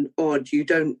vulnerable and odd. You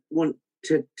don't want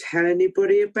to tell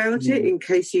anybody about it in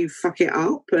case you fuck it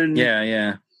up. And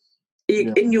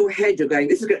in your head, you're going,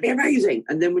 "This is going to be amazing."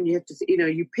 And then when you have to,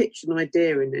 you pitch an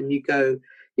idea and you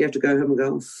have to go home and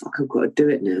go, "Oh fuck, I've got to do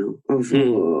it now."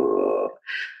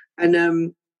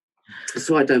 And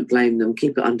so I don't blame them.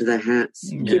 Keep it under their hats.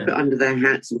 Keep it under their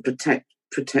hats and protect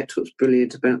what's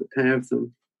brilliant about the pair of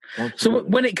them. So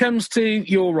when it comes to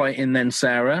your writing then,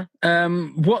 Sarah,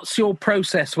 what's your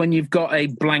process when you've got a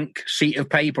blank sheet of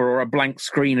paper or a blank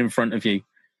screen in front of you?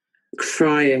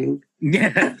 Crying.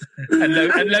 Yeah,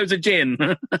 and loads of gin.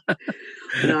 No,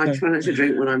 I try not to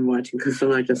drink when I'm writing because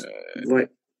then I just write,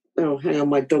 oh, hang on,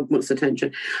 my dog wants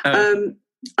attention. I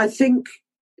think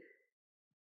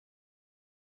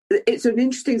it's an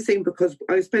interesting thing because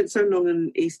I spent so long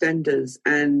in EastEnders,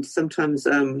 and sometimes,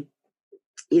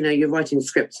 you're writing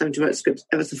scripts, having to write scripts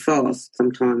ever so fast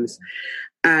sometimes,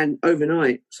 and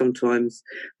overnight sometimes,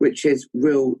 which is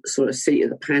real sort of seat of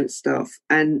the pants stuff.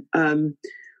 And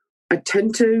I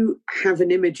tend to have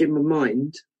an image in my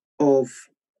mind of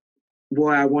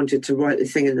why I wanted to write the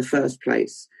thing in the first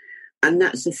place. And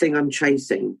that's the thing I'm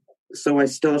chasing. So I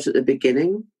start at the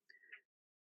beginning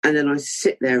and then I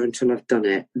sit there until I've done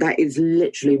it. That is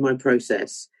literally my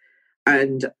process.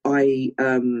 And my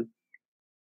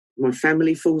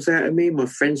family falls out of me, my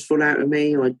friends fall out of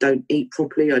me, I don't eat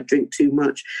properly, I drink too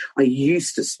much. I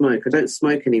used to smoke. I don't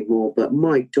smoke anymore, but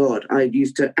my God, I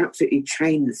used to absolutely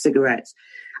chain the cigarettes.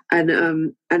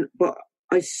 But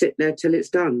I sit there till it's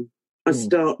done. I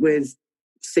start with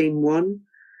scene 1,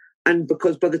 and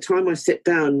because by the time I sit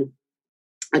down,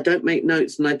 I don't make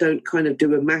notes and I don't kind of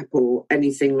do a map or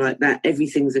anything like that.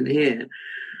 Everything's in here.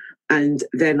 And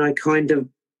then I kind of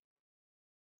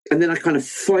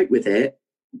fight with it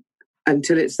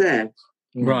until it's there.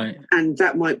 Right. And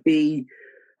that might be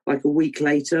like a week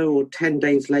later or 10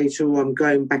 days later, or I'm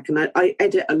going back and I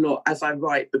edit a lot as I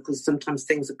write, because sometimes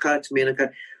things occur to me and I go,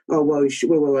 oh, well,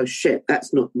 shit,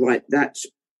 that's not right. That's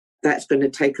going to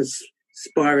take us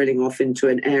spiraling off into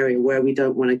an area where we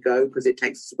don't want to go because it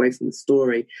takes us away from the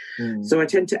story. So I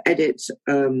tend to edit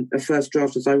a first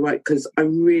draft as I write, because by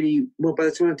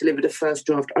the time I've delivered a first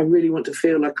draft, I really want to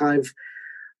feel like I've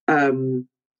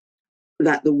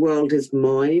that the world is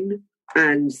mine,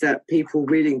 and that people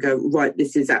reading go, right,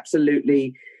 this is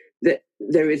absolutely, that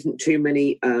there isn't too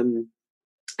many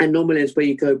anomalies where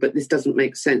you go, but this doesn't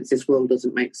make sense, this world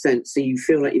doesn't make sense. So you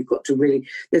feel like you've got to really,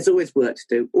 there's always work to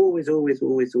do, always,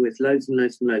 loads and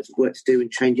loads of work to do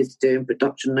and changes to do and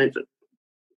production notes.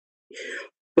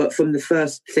 But from the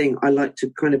first thing, I like to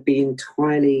kind of be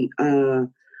entirely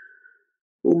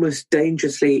almost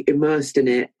dangerously immersed in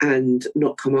it and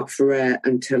not come up for air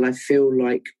until I feel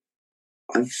like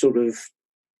I've sort of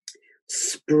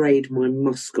sprayed my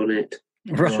musk on it.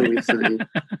 Right.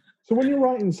 So when you're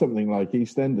writing something like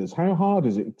EastEnders, how hard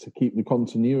is it to keep the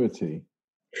continuity?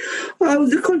 Oh,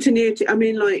 the continuity, I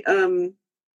mean, like,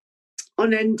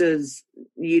 on Enders,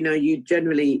 you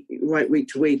generally write week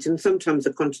to week, and sometimes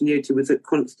the continuity was a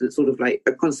constant sort of like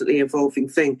a constantly evolving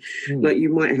thing. Like you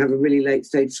might have a really late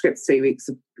stage script 3 weeks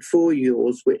before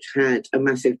yours, which had a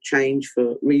massive change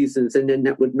for reasons, and then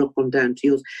that would knock on down to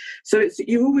yours. So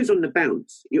you're always on the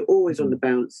bounce. You're always on the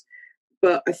bounce.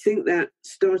 But I think that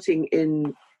starting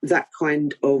in that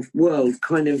kind of world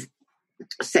kind of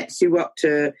sets you up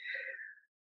to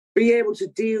be able to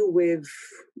deal with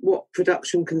what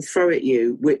production can throw at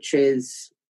you, which is,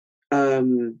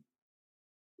 we're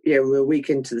a week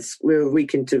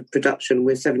into production,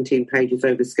 we're 17 pages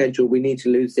over schedule, we need to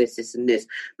lose this and this,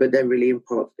 but they're really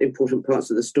important parts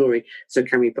of the story. So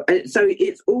can we? So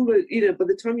it's all, by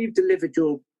the time you've delivered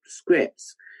your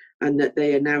scripts and that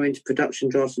they are now into production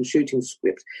drafts and shooting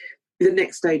scripts, the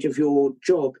next stage of your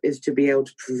job is to be able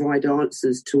to provide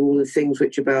answers to all the things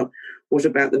which about, what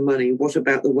about the money? What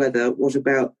about the weather? What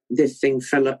about this thing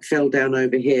fell down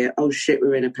over here? Oh shit,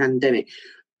 we're in a pandemic.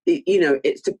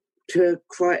 It's to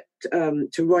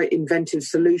write inventive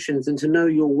solutions and to know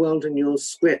your world and your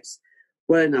scripts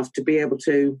well enough to be able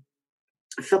to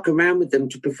fuck around with them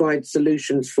to provide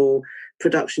solutions for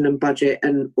production and budget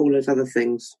and all those other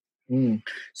things.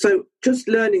 So just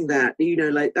learning that,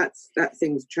 that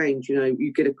things change.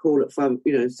 You get a call at 7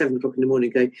 o'clock in the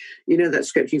morning, go, that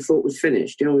script you thought was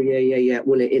finished. Oh yeah.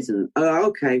 Well, it isn't. Oh,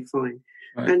 okay, fine.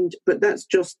 Right. But that's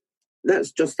just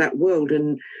that world,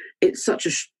 and it's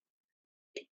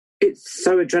it's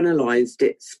so adrenalized.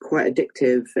 It's quite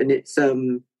addictive, and it's I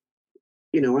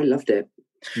loved it.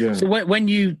 Yeah. So when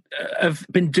you have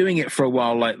been doing it for a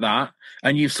while like that,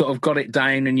 and you've sort of got it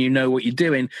down and you know what you're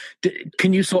doing,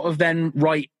 can you sort of then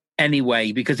write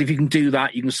anyway? Because if you can do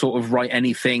that, you can sort of write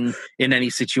anything in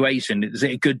any situation. Is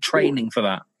it a good training for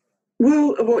that?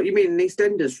 Well, what you mean in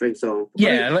EastEnders, for example?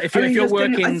 Yeah, if you're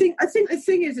working... I think the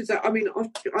thing is that,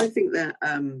 I think that,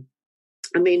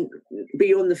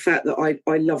 beyond the fact that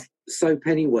I love soap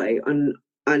anyway, and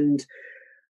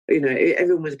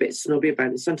everyone was a bit snobby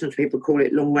about it. Sometimes people call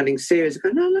it long-running series. I go,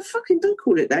 no, fucking don't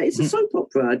call it that. It's a soap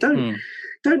opera. Don't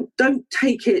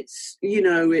take its,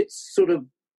 its sort of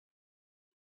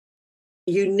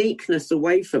uniqueness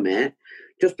away from it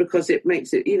just because it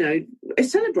makes it, I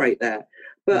celebrate that.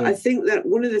 But I think that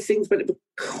one of the things about it,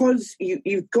 because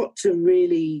you've got to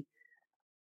really...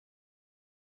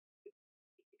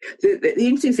 The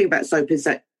interesting thing about soap is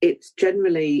that it's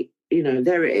generally...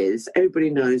 there it is.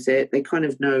 Everybody knows it. They kind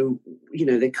of know,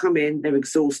 they come in, they're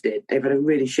exhausted. They've had a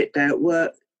really shit day at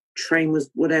work. train was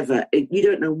whatever. You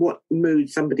don't know what mood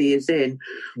somebody is in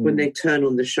when they turn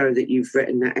on the show that you've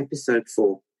written that episode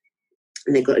for.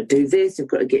 And they've got to do this, they've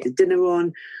got to get the dinner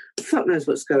on, fuck knows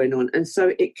what's going on. And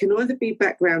so it can either be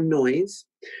background noise,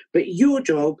 but your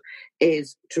job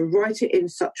is to write it in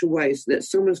such a way so that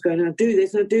someone's going, I'll do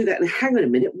this, I'll do that, and hang on a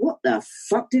minute, what the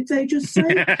fuck did they just say?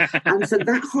 And for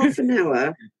that half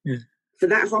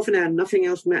an hour, nothing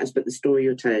else matters but the story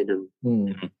you're telling them.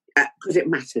 Because it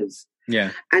matters.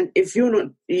 Yeah. And if you're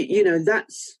not,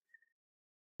 that's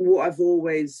what I've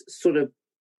always sort of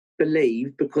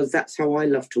believed, because that's how I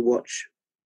love to watch,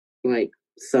 like,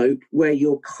 soap, where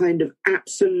you're kind of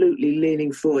absolutely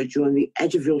leaning forward, you're on the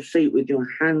edge of your seat with your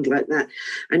hand like that.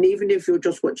 And even if you're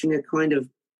just watching a kind of,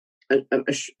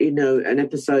 an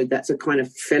episode that's a kind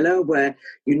of filler where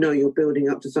you're building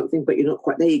up to something, but you're not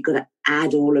quite there, you've got to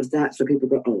add all of that so people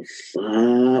go, oh,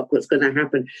 fuck, what's going to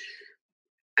happen?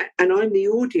 And I'm the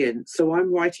audience, so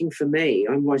I'm writing for me.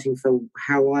 I'm writing for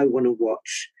how I want to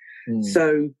watch.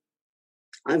 So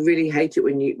I really hate it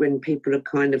when people are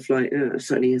kind of like, oh, it's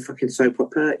only a fucking soap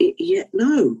opera.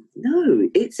 No,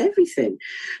 it's everything.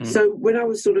 So when I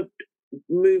was sort of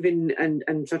moving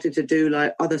and started to do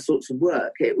like other sorts of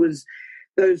work, it was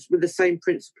those were the same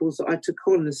principles that I took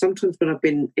on. And sometimes when I've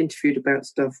been interviewed about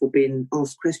stuff or been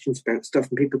asked questions about stuff,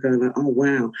 and people go like, oh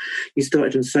wow, you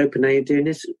started on soap and now you're doing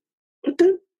this. But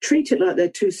don't treat it like they're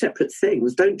two separate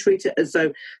things. Don't treat it as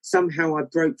though somehow I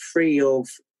broke free of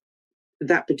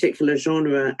that particular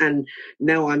genre and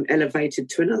now I'm elevated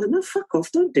to another. No, fuck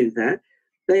off. Don't do that.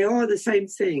 They are the same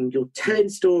thing. You're telling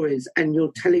stories, and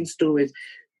you're telling stories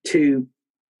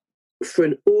for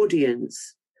an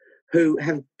audience who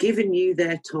have given you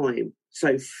their time.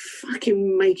 So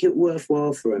fucking make it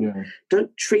worthwhile for them. Yeah.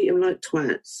 Don't treat them like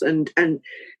twats, and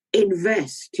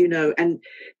invest, and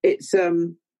it's,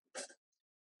 I'm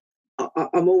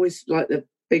always like the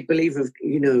big believer of,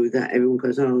 that everyone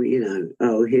goes,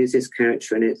 oh, here's this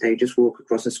character in it. They just walk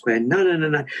across a square.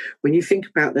 No. When you think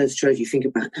about those shows, you think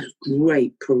about those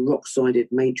great peroxided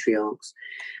matriarchs.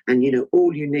 And,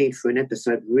 all you need for an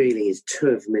episode really is two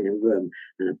of them in a room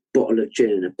and a bottle of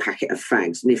gin and a packet of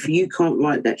fags. And if you can't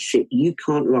write that shit, you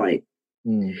can't write.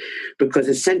 Because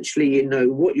essentially,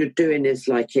 what you're doing is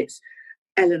like it's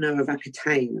Eleanor of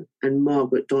Aquitaine and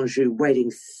Margaret d'Anjou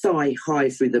wading thigh-high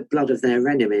through the blood of their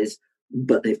enemies,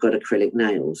 but they've got acrylic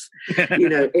nails.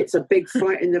 It's a big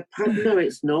fight in the pub. No,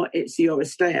 it's not. It's the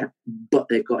Oresteia, but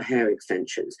they've got hair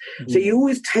extensions. So you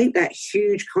always take that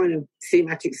huge kind of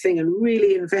thematic thing and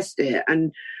really invest it,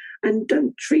 and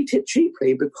don't treat it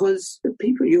cheaply, because the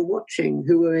people you're watching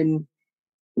who are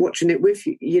watching it with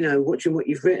you, watching what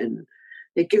you've written,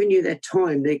 they're giving you their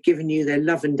time, they're giving you their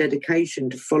love and dedication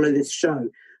to follow this show.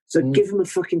 So give them a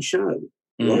fucking show,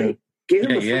 right? Give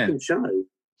them a fucking show.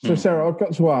 So, Sarah, I've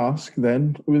got to ask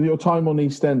then, with your time on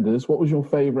EastEnders, what was your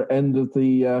favourite end of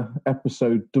the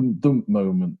episode dump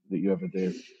moment that you ever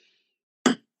did?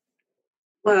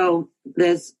 Well,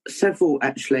 there's several,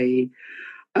 actually.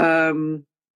 There's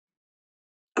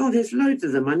loads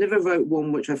of them. I never wrote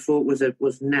one which I thought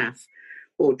was naff,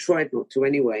 or tried not to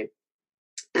anyway.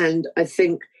 And I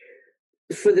think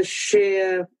for the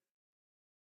sheer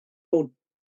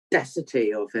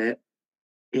audacity of it,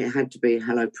 it had to be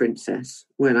Hello Princess,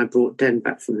 when I brought Den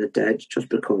back from the dead, just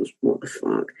because, what the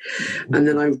fuck. And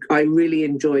then I really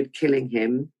enjoyed killing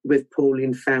him with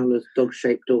Pauline Fowler's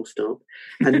dog-shaped doorstop.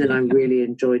 And then I really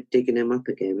enjoyed digging him up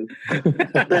again.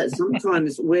 But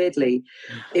sometimes, weirdly,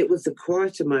 it was the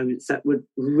quieter moments that would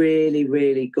really,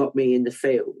 really got me in the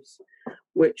feels,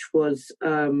 which was,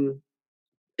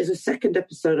 it's a second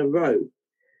episode I wrote,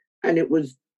 and it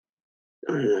was,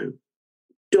 I don't know,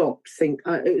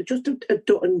 just a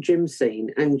Dot and Jim scene,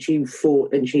 and she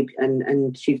fought, and she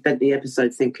spent the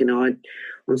episode thinking, I'm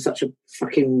such a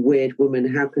fucking weird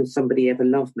woman, how can somebody ever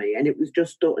love me? And it was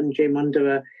just Dot and Jim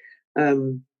under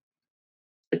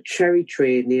a cherry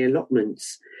tree in the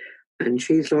allotments, and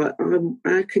she's like,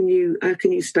 how can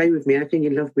you stay with me, how can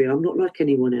you love me, I'm not like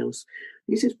anyone else.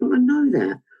 And he says, but I know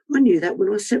that, I knew that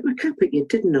when I set my cap at you,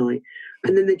 didn't I?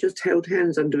 And then they just held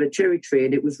hands under a cherry tree,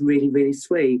 and it was really, really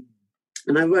sweet.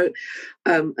 And I wrote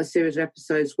a series of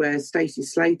episodes where Stacey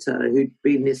Slater, who'd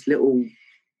been this little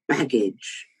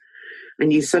baggage,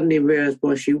 and you suddenly realised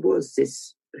why she was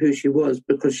who she was,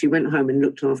 because she went home and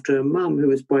looked after her mum, who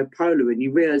was bipolar, and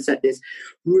you realise that this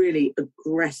really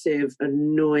aggressive,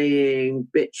 annoying,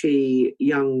 bitchy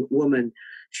young woman,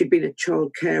 she'd been a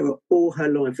child carer all her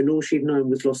life, and all she'd known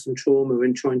was loss and trauma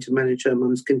and trying to manage her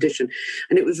mum's condition.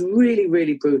 And it was really,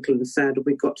 really brutal and sad.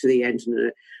 We got to the end,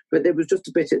 but there was just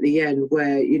a bit at the end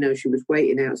where, she was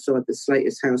waiting outside the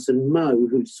Slater's house, and Mo,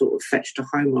 who'd sort of fetched her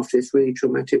home after this really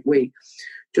traumatic week,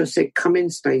 just said, "Come in,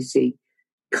 Stacey,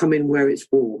 come in where it's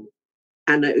warm."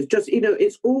 And it was just,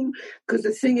 it's all, because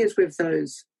the thing is with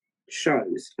those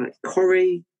shows, like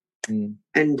Corrie,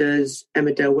 Enders,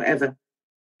 Emmerdale, whatever,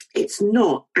 it's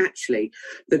not actually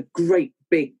the great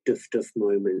big duff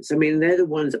moments. I mean, they're the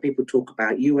ones that people talk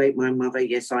about. You Ate My Mother,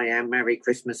 Yes I Am, Merry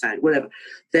Christmas, and whatever.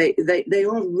 They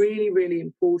are really, really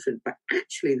important. But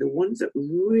actually, the ones that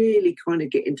really kind of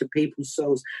get into people's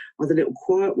souls are the little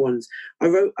quiet ones. I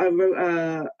wrote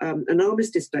an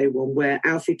Armistice Day one where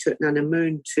Alfie took Nana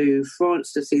Moon to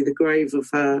France to see the grave of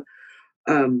her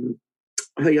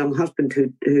young husband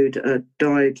who'd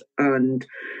died, and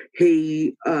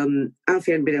Alfie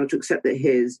hadn't been able to accept that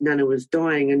his Nana was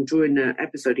dying, and during the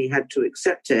episode he had to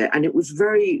accept it, and it was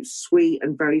very sweet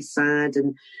and very sad,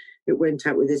 and it went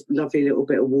out with this lovely little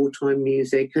bit of wartime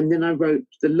music. And then I wrote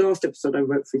the last episode I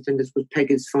wrote for EastEnders was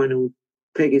Peggy's final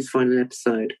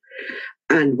episode,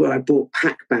 and where I brought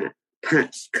Pat back.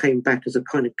 Pat came back as a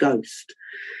kind of ghost,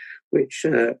 which,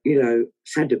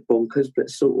 sounded bonkers, but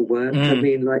sort of worked. I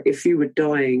mean, like, if you were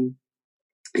dying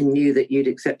and knew that you'd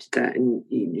accepted that, and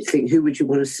you think, who would you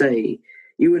want to see?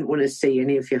 You wouldn't want to see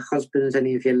any of your husbands,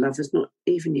 any of your lovers, not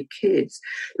even your kids.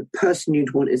 The person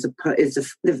you'd want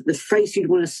the face you'd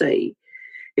want to see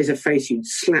is a face you'd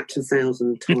slapped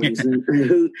 1,000 times, and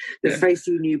the face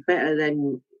you knew better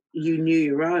than you knew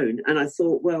your own. And I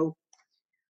thought, well,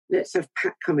 let's have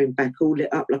Pat coming back, all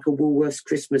lit up like a Woolworths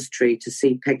Christmas tree to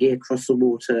see Peggy across the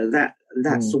water.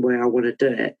 That's the way I want to do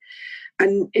it.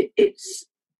 And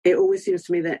it always seems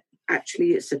to me that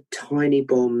actually it's the tiny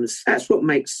bombs. That's what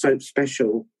makes soap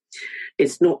special.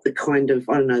 It's not the kind of,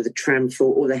 I don't know, the tram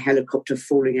fall or the helicopter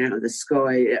falling out of the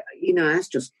sky. That's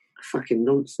just fucking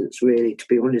nonsense, really, to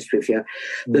be honest with you.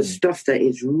 The stuff that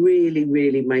is really,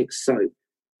 really makes soap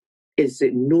is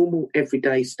the normal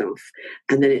everyday stuff,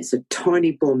 and then it's the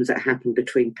tiny bombs that happen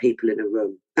between people in a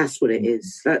room. That's what it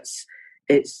is.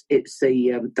 It's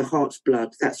the heart's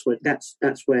blood. That's where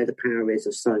the power is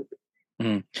of soap.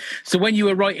 So when you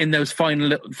were writing those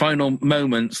final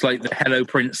moments, like the Hello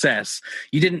Princess,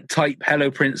 you didn't type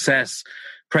Hello Princess,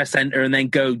 press enter, and then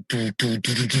go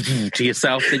to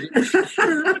yourself, did you?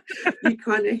 You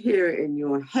kind of hear it in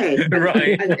your head,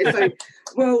 right? And it's like,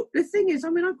 well, the thing is, I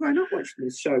mean, I've grown up watching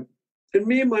this show. And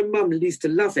me and my mum used to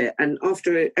love it. And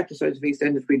after episodes of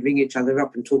EastEnders, we'd ring each other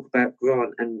up and talk about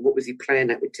Grant and what was he playing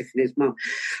at with Tiffany's mum.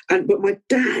 But my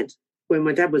dad, when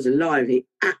my dad was alive, he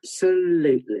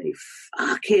absolutely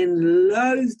fucking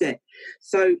loathed it.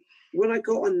 So when I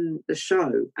got on the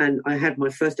show and I had my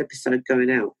first episode going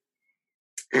out,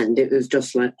 and it was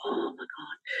just like, oh my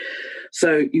God.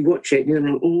 So you watch it and you're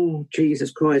like, oh, Jesus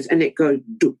Christ. And it goes,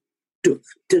 doof, doof,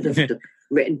 doof, doof.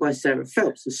 Written by Sarah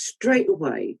Phelps, and straight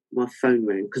away my phone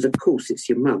rang, because of course it's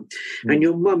your mum, and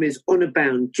your mum is honour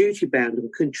bound, duty bound, and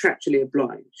contractually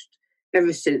obliged.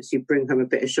 Ever since you bring home a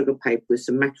bit of sugar paper with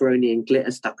some macaroni and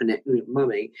glitter stuck in it, and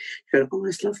mummy, she goes, "Oh,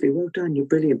 that's lovely, well done, you're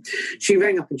brilliant." She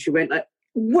rang up and she went like,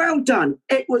 "Well done,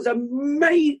 it was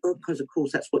amazing," because of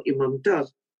course that's what your mum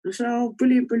does. I said, "Oh,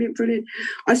 brilliant, brilliant, brilliant."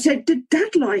 I said, "Did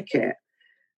Dad like it?"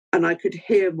 And I could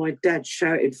hear my dad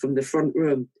shouted from the front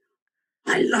room,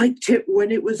 "I liked it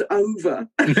when it was over."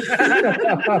 I'm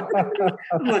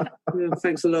like, oh,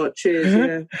 thanks a lot, cheers.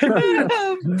 Yeah.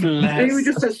 And he was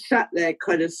just sat there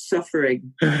kind of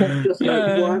suffering. Just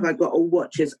like, why have I got to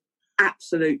watch his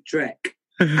absolute dreck?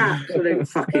 Absolute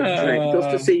fucking dreck.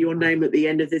 Just to see your name at the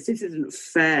end of this isn't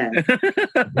fair.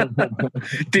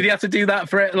 Did you have to do that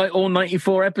for like all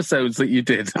 94 episodes that you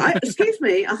did? Excuse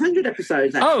me, 100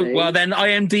 episodes actually. Oh, well then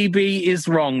IMDb is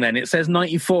wrong then. It says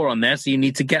 94 on there, so you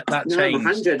need to get that changed.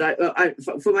 100.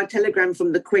 For my telegram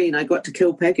from the Queen, I got to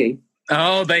kill Peggy.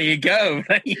 Oh, there you go.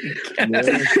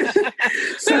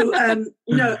 So,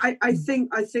 no, I think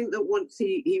that once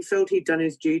he felt he'd done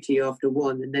his duty after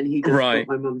one, and then he just got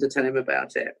my mum to tell him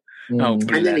about it. Oh,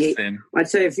 and then I'd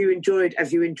say, have you enjoyed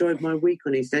my week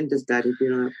on EastEnders, Dad? He'd be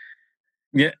like,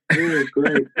 yeah, oh,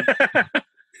 great.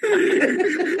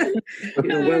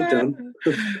 Well done.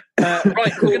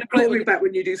 Right, we're going to call me back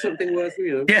when you do something worth,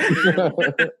 Yeah.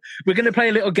 We're going to play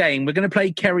a little game. We're going to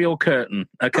play Kerry or Curtain.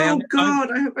 Okay. Oh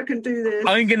God, I hope I can do this.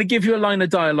 I'm going to give you a line of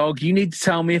dialogue. You need to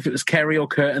tell me if it was Kerry or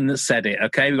Curtain that said it.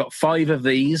 Okay. We've got 5 of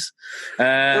these.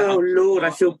 Oh Lord,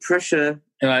 I feel pressure.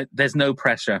 There's no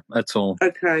pressure at all.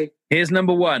 Okay. Here's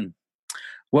number 1.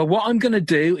 Well, what I'm going to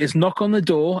do is knock on the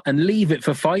door and leave it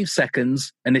for 5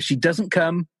 seconds. And if she doesn't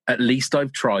come, at least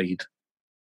I've tried.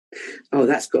 Oh,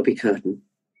 that's got to be Curtain.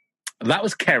 That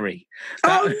was Kerry.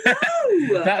 Oh,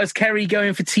 no! That was Kerry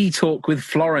going for tea talk with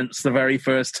Florence the very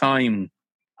first time.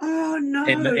 Oh, no.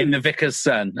 In the Vicar's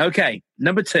Son. Okay,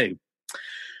 number 2.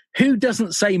 Who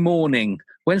doesn't say morning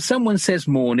when someone says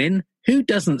morning, who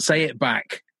doesn't say it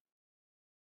back?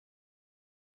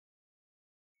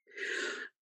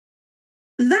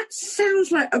 That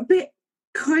sounds like a bit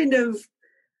kind of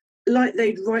like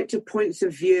they'd write to points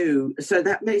of view. So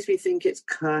that makes me think it's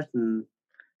curtain.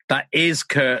 That is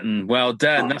curtain. Well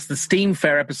done. That's the Steam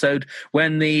Fair episode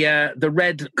when the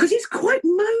red... Because he's quite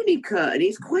moany, Curtin.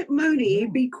 He's quite moany.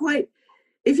 He'd be quite...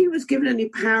 If he was given any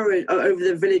power over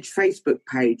the village Facebook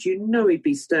page, you know he'd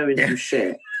be stirring some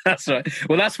shit. That's right.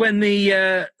 Well, that's when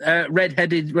the red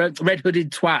hooded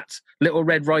twat, Little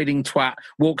Red Riding twat,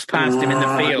 walks past him in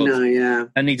the field. No, yeah.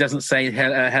 And he doesn't say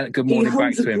good morning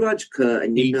back to him. He holds a grudge,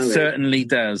 Curtin. He certainly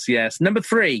does, yes. Number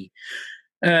 3.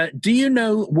 Do you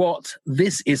know what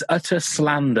this is utter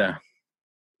slander?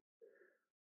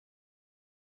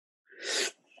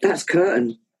 That's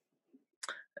Curtin.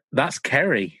 That's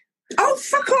Kerry. Oh,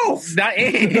 fuck off! That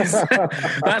is.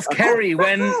 That's Kerry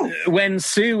when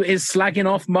Sue is slagging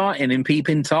off Martin in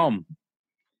Peeping Tom.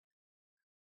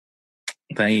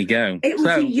 There you go. It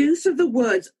was the use of the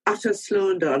words utter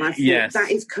slander, and I thought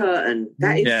that is Curtin.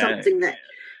 That is something that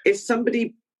if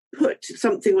somebody put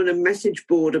something on a message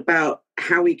board about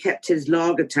how he kept his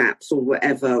lager taps or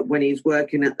whatever when he's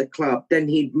working at the club, then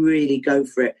he'd really go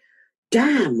for it.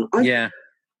 Damn.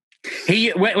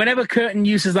 Whenever Curtin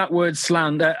uses that word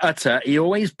slander, utter, he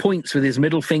always points with his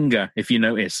middle finger, if you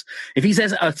notice. If he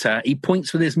says utter, he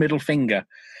points with his middle finger.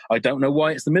 I don't know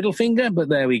why it's the middle finger, but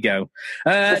there we go.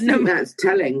 I think that's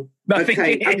telling.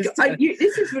 Okay.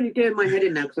 This is really doing my head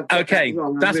in now. Okay,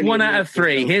 that's really 1 out of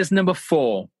 3. Here's number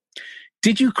 4.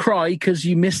 Did you cry because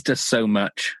you missed us so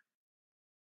much?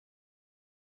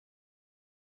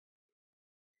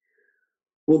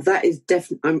 Well, that is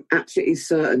definitely, I'm absolutely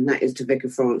certain that is to Vicar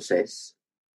Francis.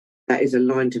 That is a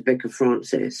line to Vicar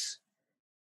Francis.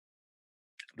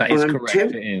 That is correct,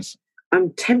 it is.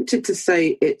 I'm tempted to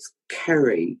say it's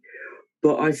Kerry,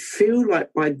 but I feel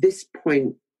like by this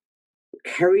point,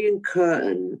 Kerry and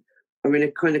Curtin are in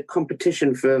a kind of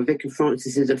competition for Vicar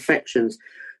Francis's affections.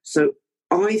 So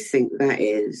I think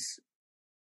that's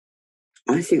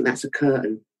a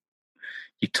Curtin.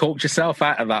 You talked yourself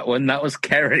out of that one. That was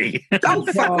Kerry. Oh,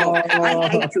 fuck off. I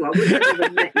hate you. I wish I never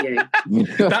met you.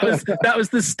 that was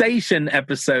the station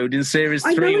episode in series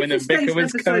 3 when the vicar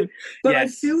was coming. But I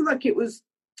feel like it was...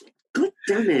 God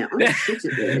damn it. I'm shit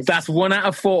at this. That's 1 out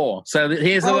of 4. So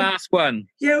here's the last one.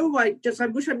 Yeah, all right. I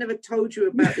wish I'd never told you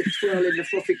about the twirl in the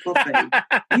frothy coffee.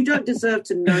 You don't deserve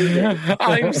to know this.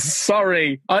 I'm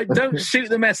sorry. I don't shoot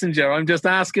the messenger. I'm just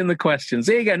asking the questions.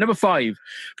 Here you go. Number 5.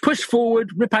 Push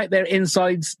forward, rip out their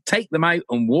insides, take them out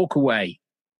and walk away.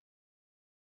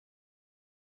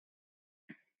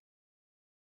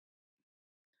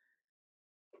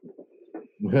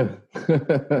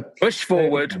 Push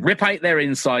forward, rip out their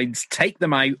insides, take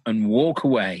them out, and walk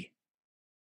away.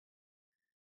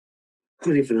 I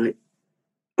can't even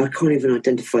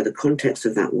identify the context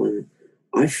of that one.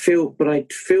 I feel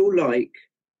like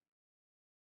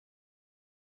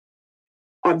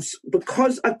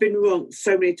because I've been wrong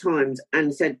so many times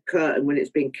and said Curtin when it's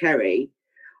been Kerry,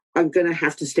 I'm going to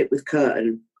have to stick with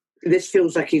Curtin. This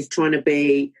feels like he's trying to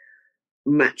be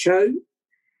macho.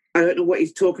 I don't know what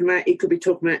he's talking about. He could be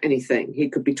talking about anything. He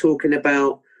could be talking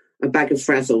about a bag of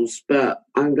Frazzles, but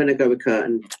I'm going to go with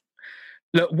Curtin.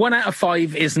 Look, 1 out of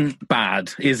 5 isn't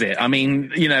bad, is it? I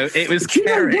mean, it was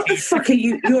Kerry. What the fuck are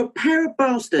you? You're a pair of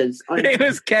bastards. It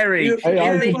was Kerry. I'm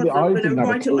going to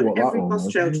write it on every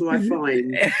bus shelter I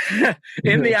find.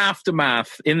 In the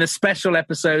aftermath, in the special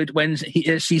episode when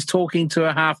she's talking to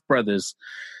her half-brothers,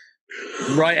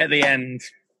 right at the end.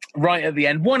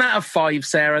 1 out of 5,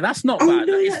 Sarah. That's not bad.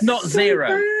 No, it's not so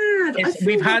 0.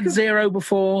 We've had 0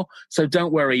 before, so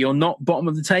don't worry. You're not bottom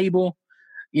of the table.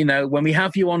 When we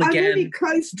have you on again... I'm really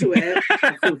close to it.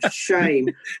 I feel shame.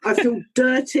 I feel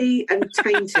dirty and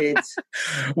tainted.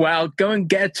 Well, go and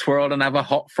get a twirl and have a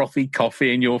hot, frothy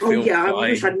coffee and you'll feel fine. I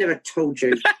wish I'd never told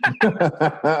you.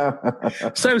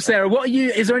 So, Sarah,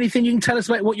 is there anything you can tell us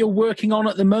about what you're working on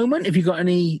at the moment? Have you got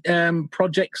any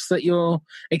projects that you're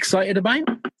excited about?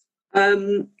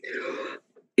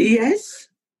 Yes,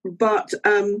 but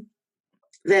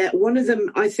one of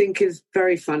them I think is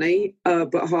very funny,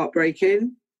 but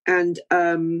heartbreaking. And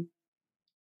I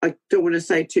don't want to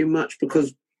say too much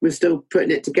because we're still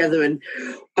putting it together. And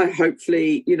I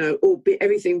hopefully,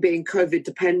 everything being COVID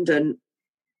dependent,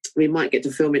 we might get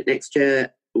to film it next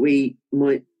year. We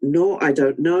might not. I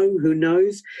don't know. Who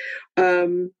knows?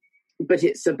 But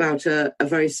it's about a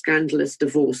very scandalous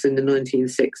divorce in the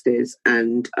 1960s,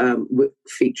 and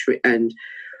and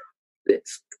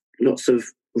it's lots of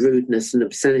rudeness and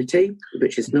obscenity,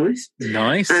 which is nice.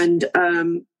 Nice. And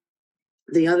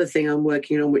the other thing I'm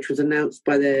working on, which was announced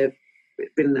I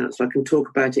can talk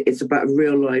about it. It's about a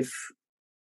real life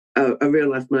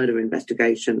murder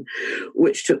investigation,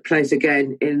 which took place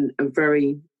again in a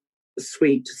very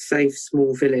sweet, safe,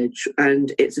 small village.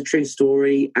 And it's a true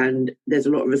story, and there's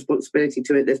a lot of responsibility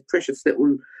to it. There's precious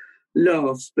little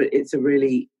laughs, but it's a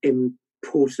really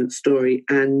important story.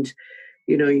 And,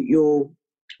 you know, you're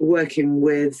working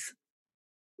with,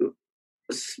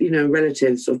 you know,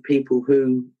 relatives of people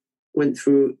who went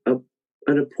through an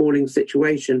appalling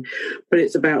situation, but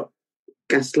it's about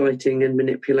gaslighting and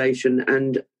manipulation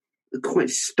and quite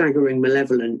staggering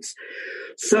malevolence.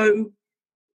 So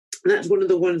that's one of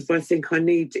the ones where I think I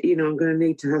need, you know, I'm going to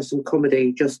need to have some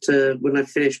comedy just to, when I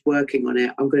finish working on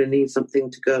it, I'm going to need something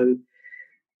to go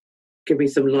give me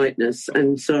some lightness.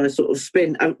 And so I sort of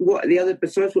spin.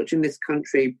 Besides watching This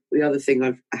Country, the other thing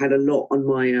I've had a lot on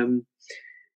my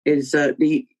is From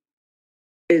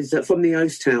the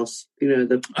Oast House, you know,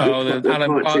 the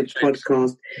Alan Partridge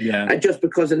podcast. Yeah. Just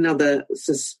because another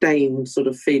sustained sort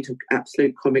of feat of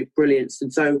absolute comic brilliance.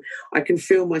 And so I can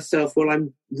feel myself while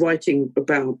I'm writing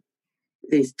about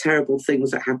these terrible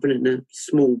things that happen in a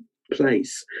small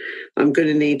place, I'm going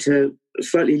to need to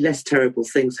slightly less terrible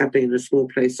things happening in a small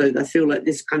place. So I feel like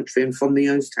This Country and From the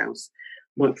Oast House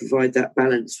might provide that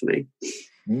balance for me.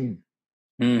 Mm.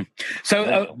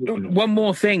 So one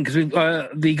more thing, because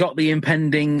we got the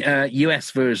impending US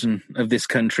version of This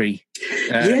Country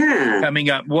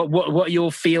coming up. What are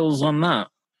your feels on that?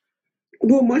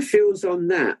 Well, my feels on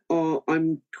that are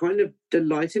I'm kind of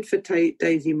delighted for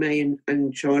Daisy May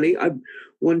and Charlie. I'm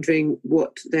wondering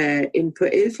what their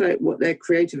input is, like what their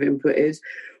creative input is.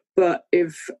 But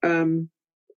if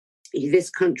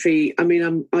This Country, I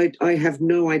mean, I have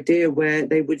no idea where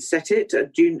they would set it.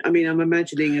 I'm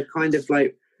imagining a kind of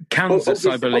like Kansas,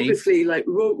 I believe. Obviously, like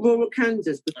rural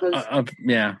Kansas, because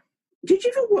yeah. Did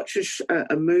you ever watch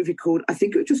a movie called, I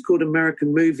think it was just called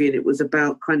American Movie, and it was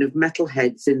about kind of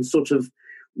metalheads in sort of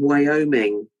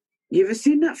Wyoming? You ever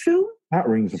seen that film? That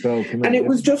rings a bell to me. And it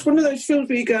was just one of those films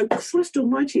where you go, Christ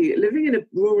almighty, living in a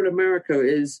rural America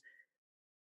is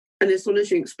an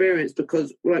astonishing experience,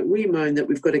 because like we moan that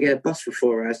we've got to get a bus for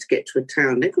 4 hours to get to a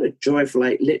town. They've got to drive for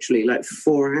like literally like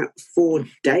 4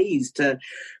 days to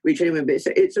reach anywhere. But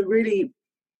it's a really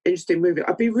interesting movie.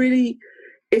 I'd be really,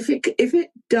 if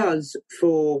it does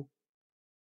for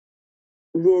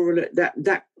rural,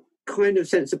 that kind of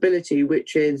sensibility,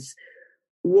 which is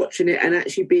watching it and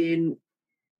actually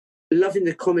loving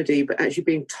the comedy, but actually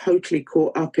being totally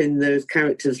caught up in those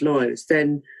characters' lives,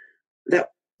 then that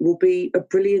will be a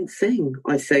brilliant thing,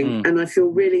 I think. And I feel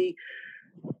really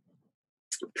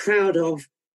proud of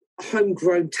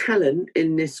homegrown talent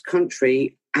in this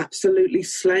country absolutely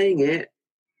slaying it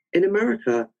in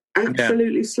America.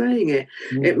 Absolutely slaying it.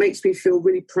 It makes me feel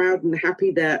really proud and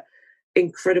happy that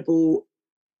incredible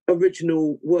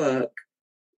original work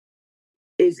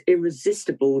is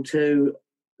irresistible to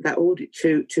that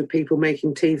to people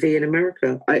making TV in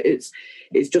America. It's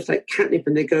just like catnip,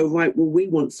 and they go, right, well, we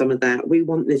want some of that. We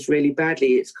want this really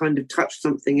badly. It's kind of touched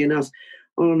something in us.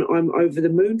 I'm over the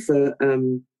moon for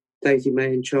Daisy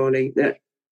May and Charlie, that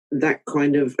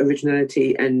kind of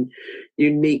originality and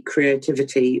unique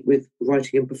creativity with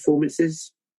writing and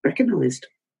performances recognised.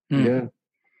 Yeah.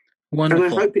 Wonderful.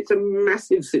 And I hope it's a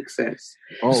massive success.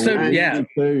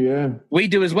 We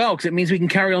do as well, because it means we can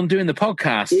carry on doing the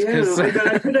podcast.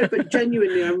 But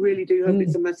genuinely, I really do hope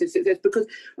it's a massive success, because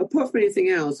apart from anything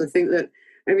else, I think that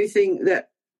everything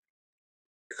that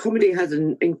comedy has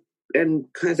and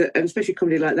especially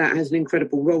comedy like that has an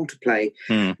incredible role to play,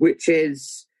 which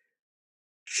is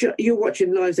you're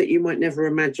watching lives that you might never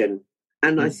imagine.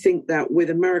 And I think that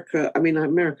with America,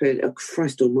 America,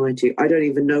 Christ almighty, I don't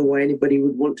even know why anybody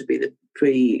would want to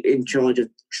be in charge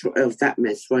of that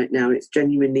mess right now. It's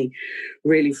genuinely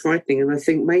really frightening. And I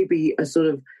think maybe a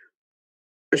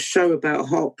show about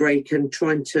heartbreak and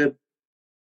trying to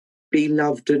be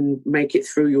loved and make it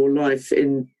through your life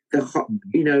in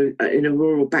in a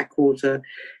rural backwater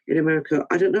in America,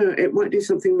 I don't know, it might do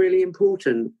something really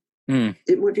important.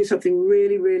 It might do something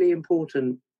really, really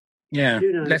important. Yeah,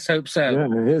 let's hope so. Yeah,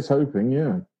 here's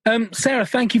hoping, Sarah,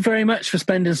 thank you very much for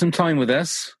spending some time with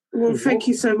us. Well, thank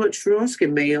you so much for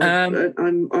asking me.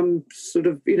 I'm sort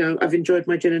of, I've enjoyed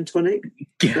my gin and tonic.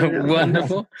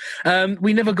 Wonderful.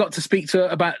 We never got to speak to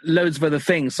about loads of other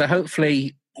things, so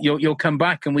hopefully you'll come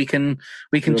back and we can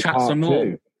chat some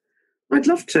more. I'd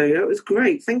love to. That was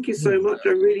great. Thank you so much.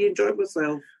 I really enjoyed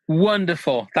myself.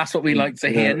 Wonderful. That's what we like to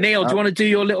hear. Neil, do you want to do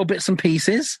your little bits and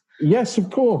pieces? Yes, of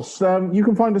course. You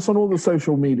can find us on all the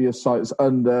social media sites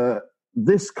under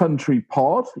This Country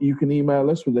Pod. You can email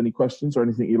us with any questions or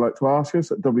anything you'd like to ask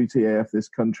us at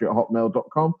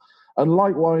wtfthiscountry@hotmail.com. And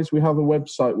likewise, we have a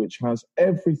website which has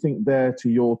everything there to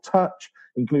your touch,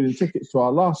 including tickets to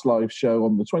our last live show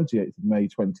on the 28th of May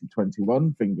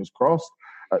 2021, fingers crossed,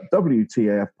 at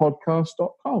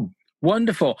wtafpodcast.com.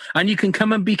 Wonderful. And you can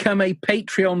come and become a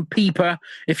Patreon peeper.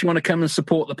 If you want to come and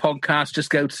support the podcast, just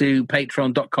go to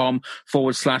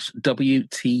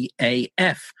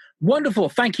patreon.com/WTAF. Wonderful.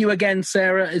 Thank you again,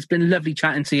 Sarah. It's been lovely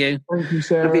chatting to you. Thank you,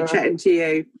 Sarah. Lovely chatting to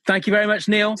you. Thank you very much,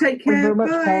 Neil. Take care. Thank you very much,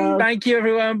 Bye. Pam. Thank you,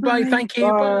 everyone. Bye. Thank you.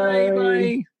 Bye.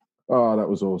 Bye. Oh, that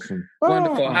was awesome.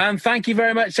 Wonderful. Ah. And thank you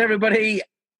very much, everybody.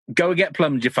 Go and get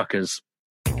plumbed, you fuckers.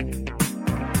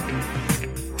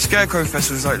 Scarecrow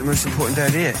Festival is like the most important day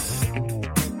of the year.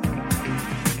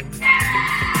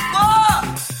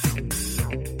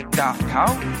 Daft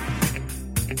Cow?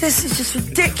 This is just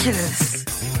ridiculous.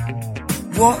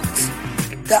 What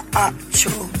the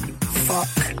actual fuck?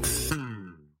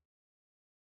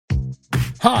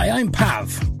 Hi, I'm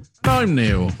Pav. I'm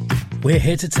Neil. We're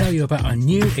here to tell you about our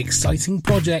new exciting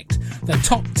project, the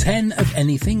Top 10 of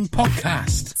Anything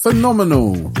podcast.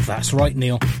 Phenomenal. That's right,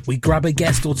 Neil. We grab a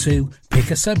guest or two, pick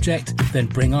a subject, then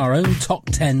bring our own top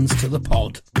 10s to the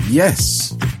pod.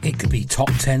 Yes. It could be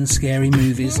top 10 scary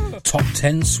movies, top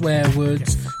 10 swear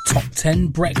words, top 10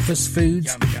 breakfast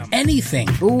foods, anything.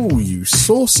 Oh, you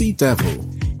saucy devil.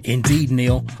 Indeed,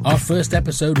 Neil. Our first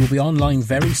episode will be online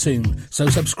very soon, so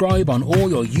subscribe on all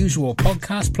your usual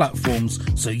podcast platforms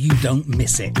so you don't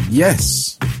miss it.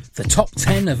 Yes. The Top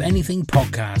 10 of Anything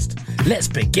podcast. Let's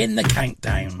begin the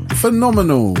countdown.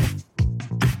 Phenomenal.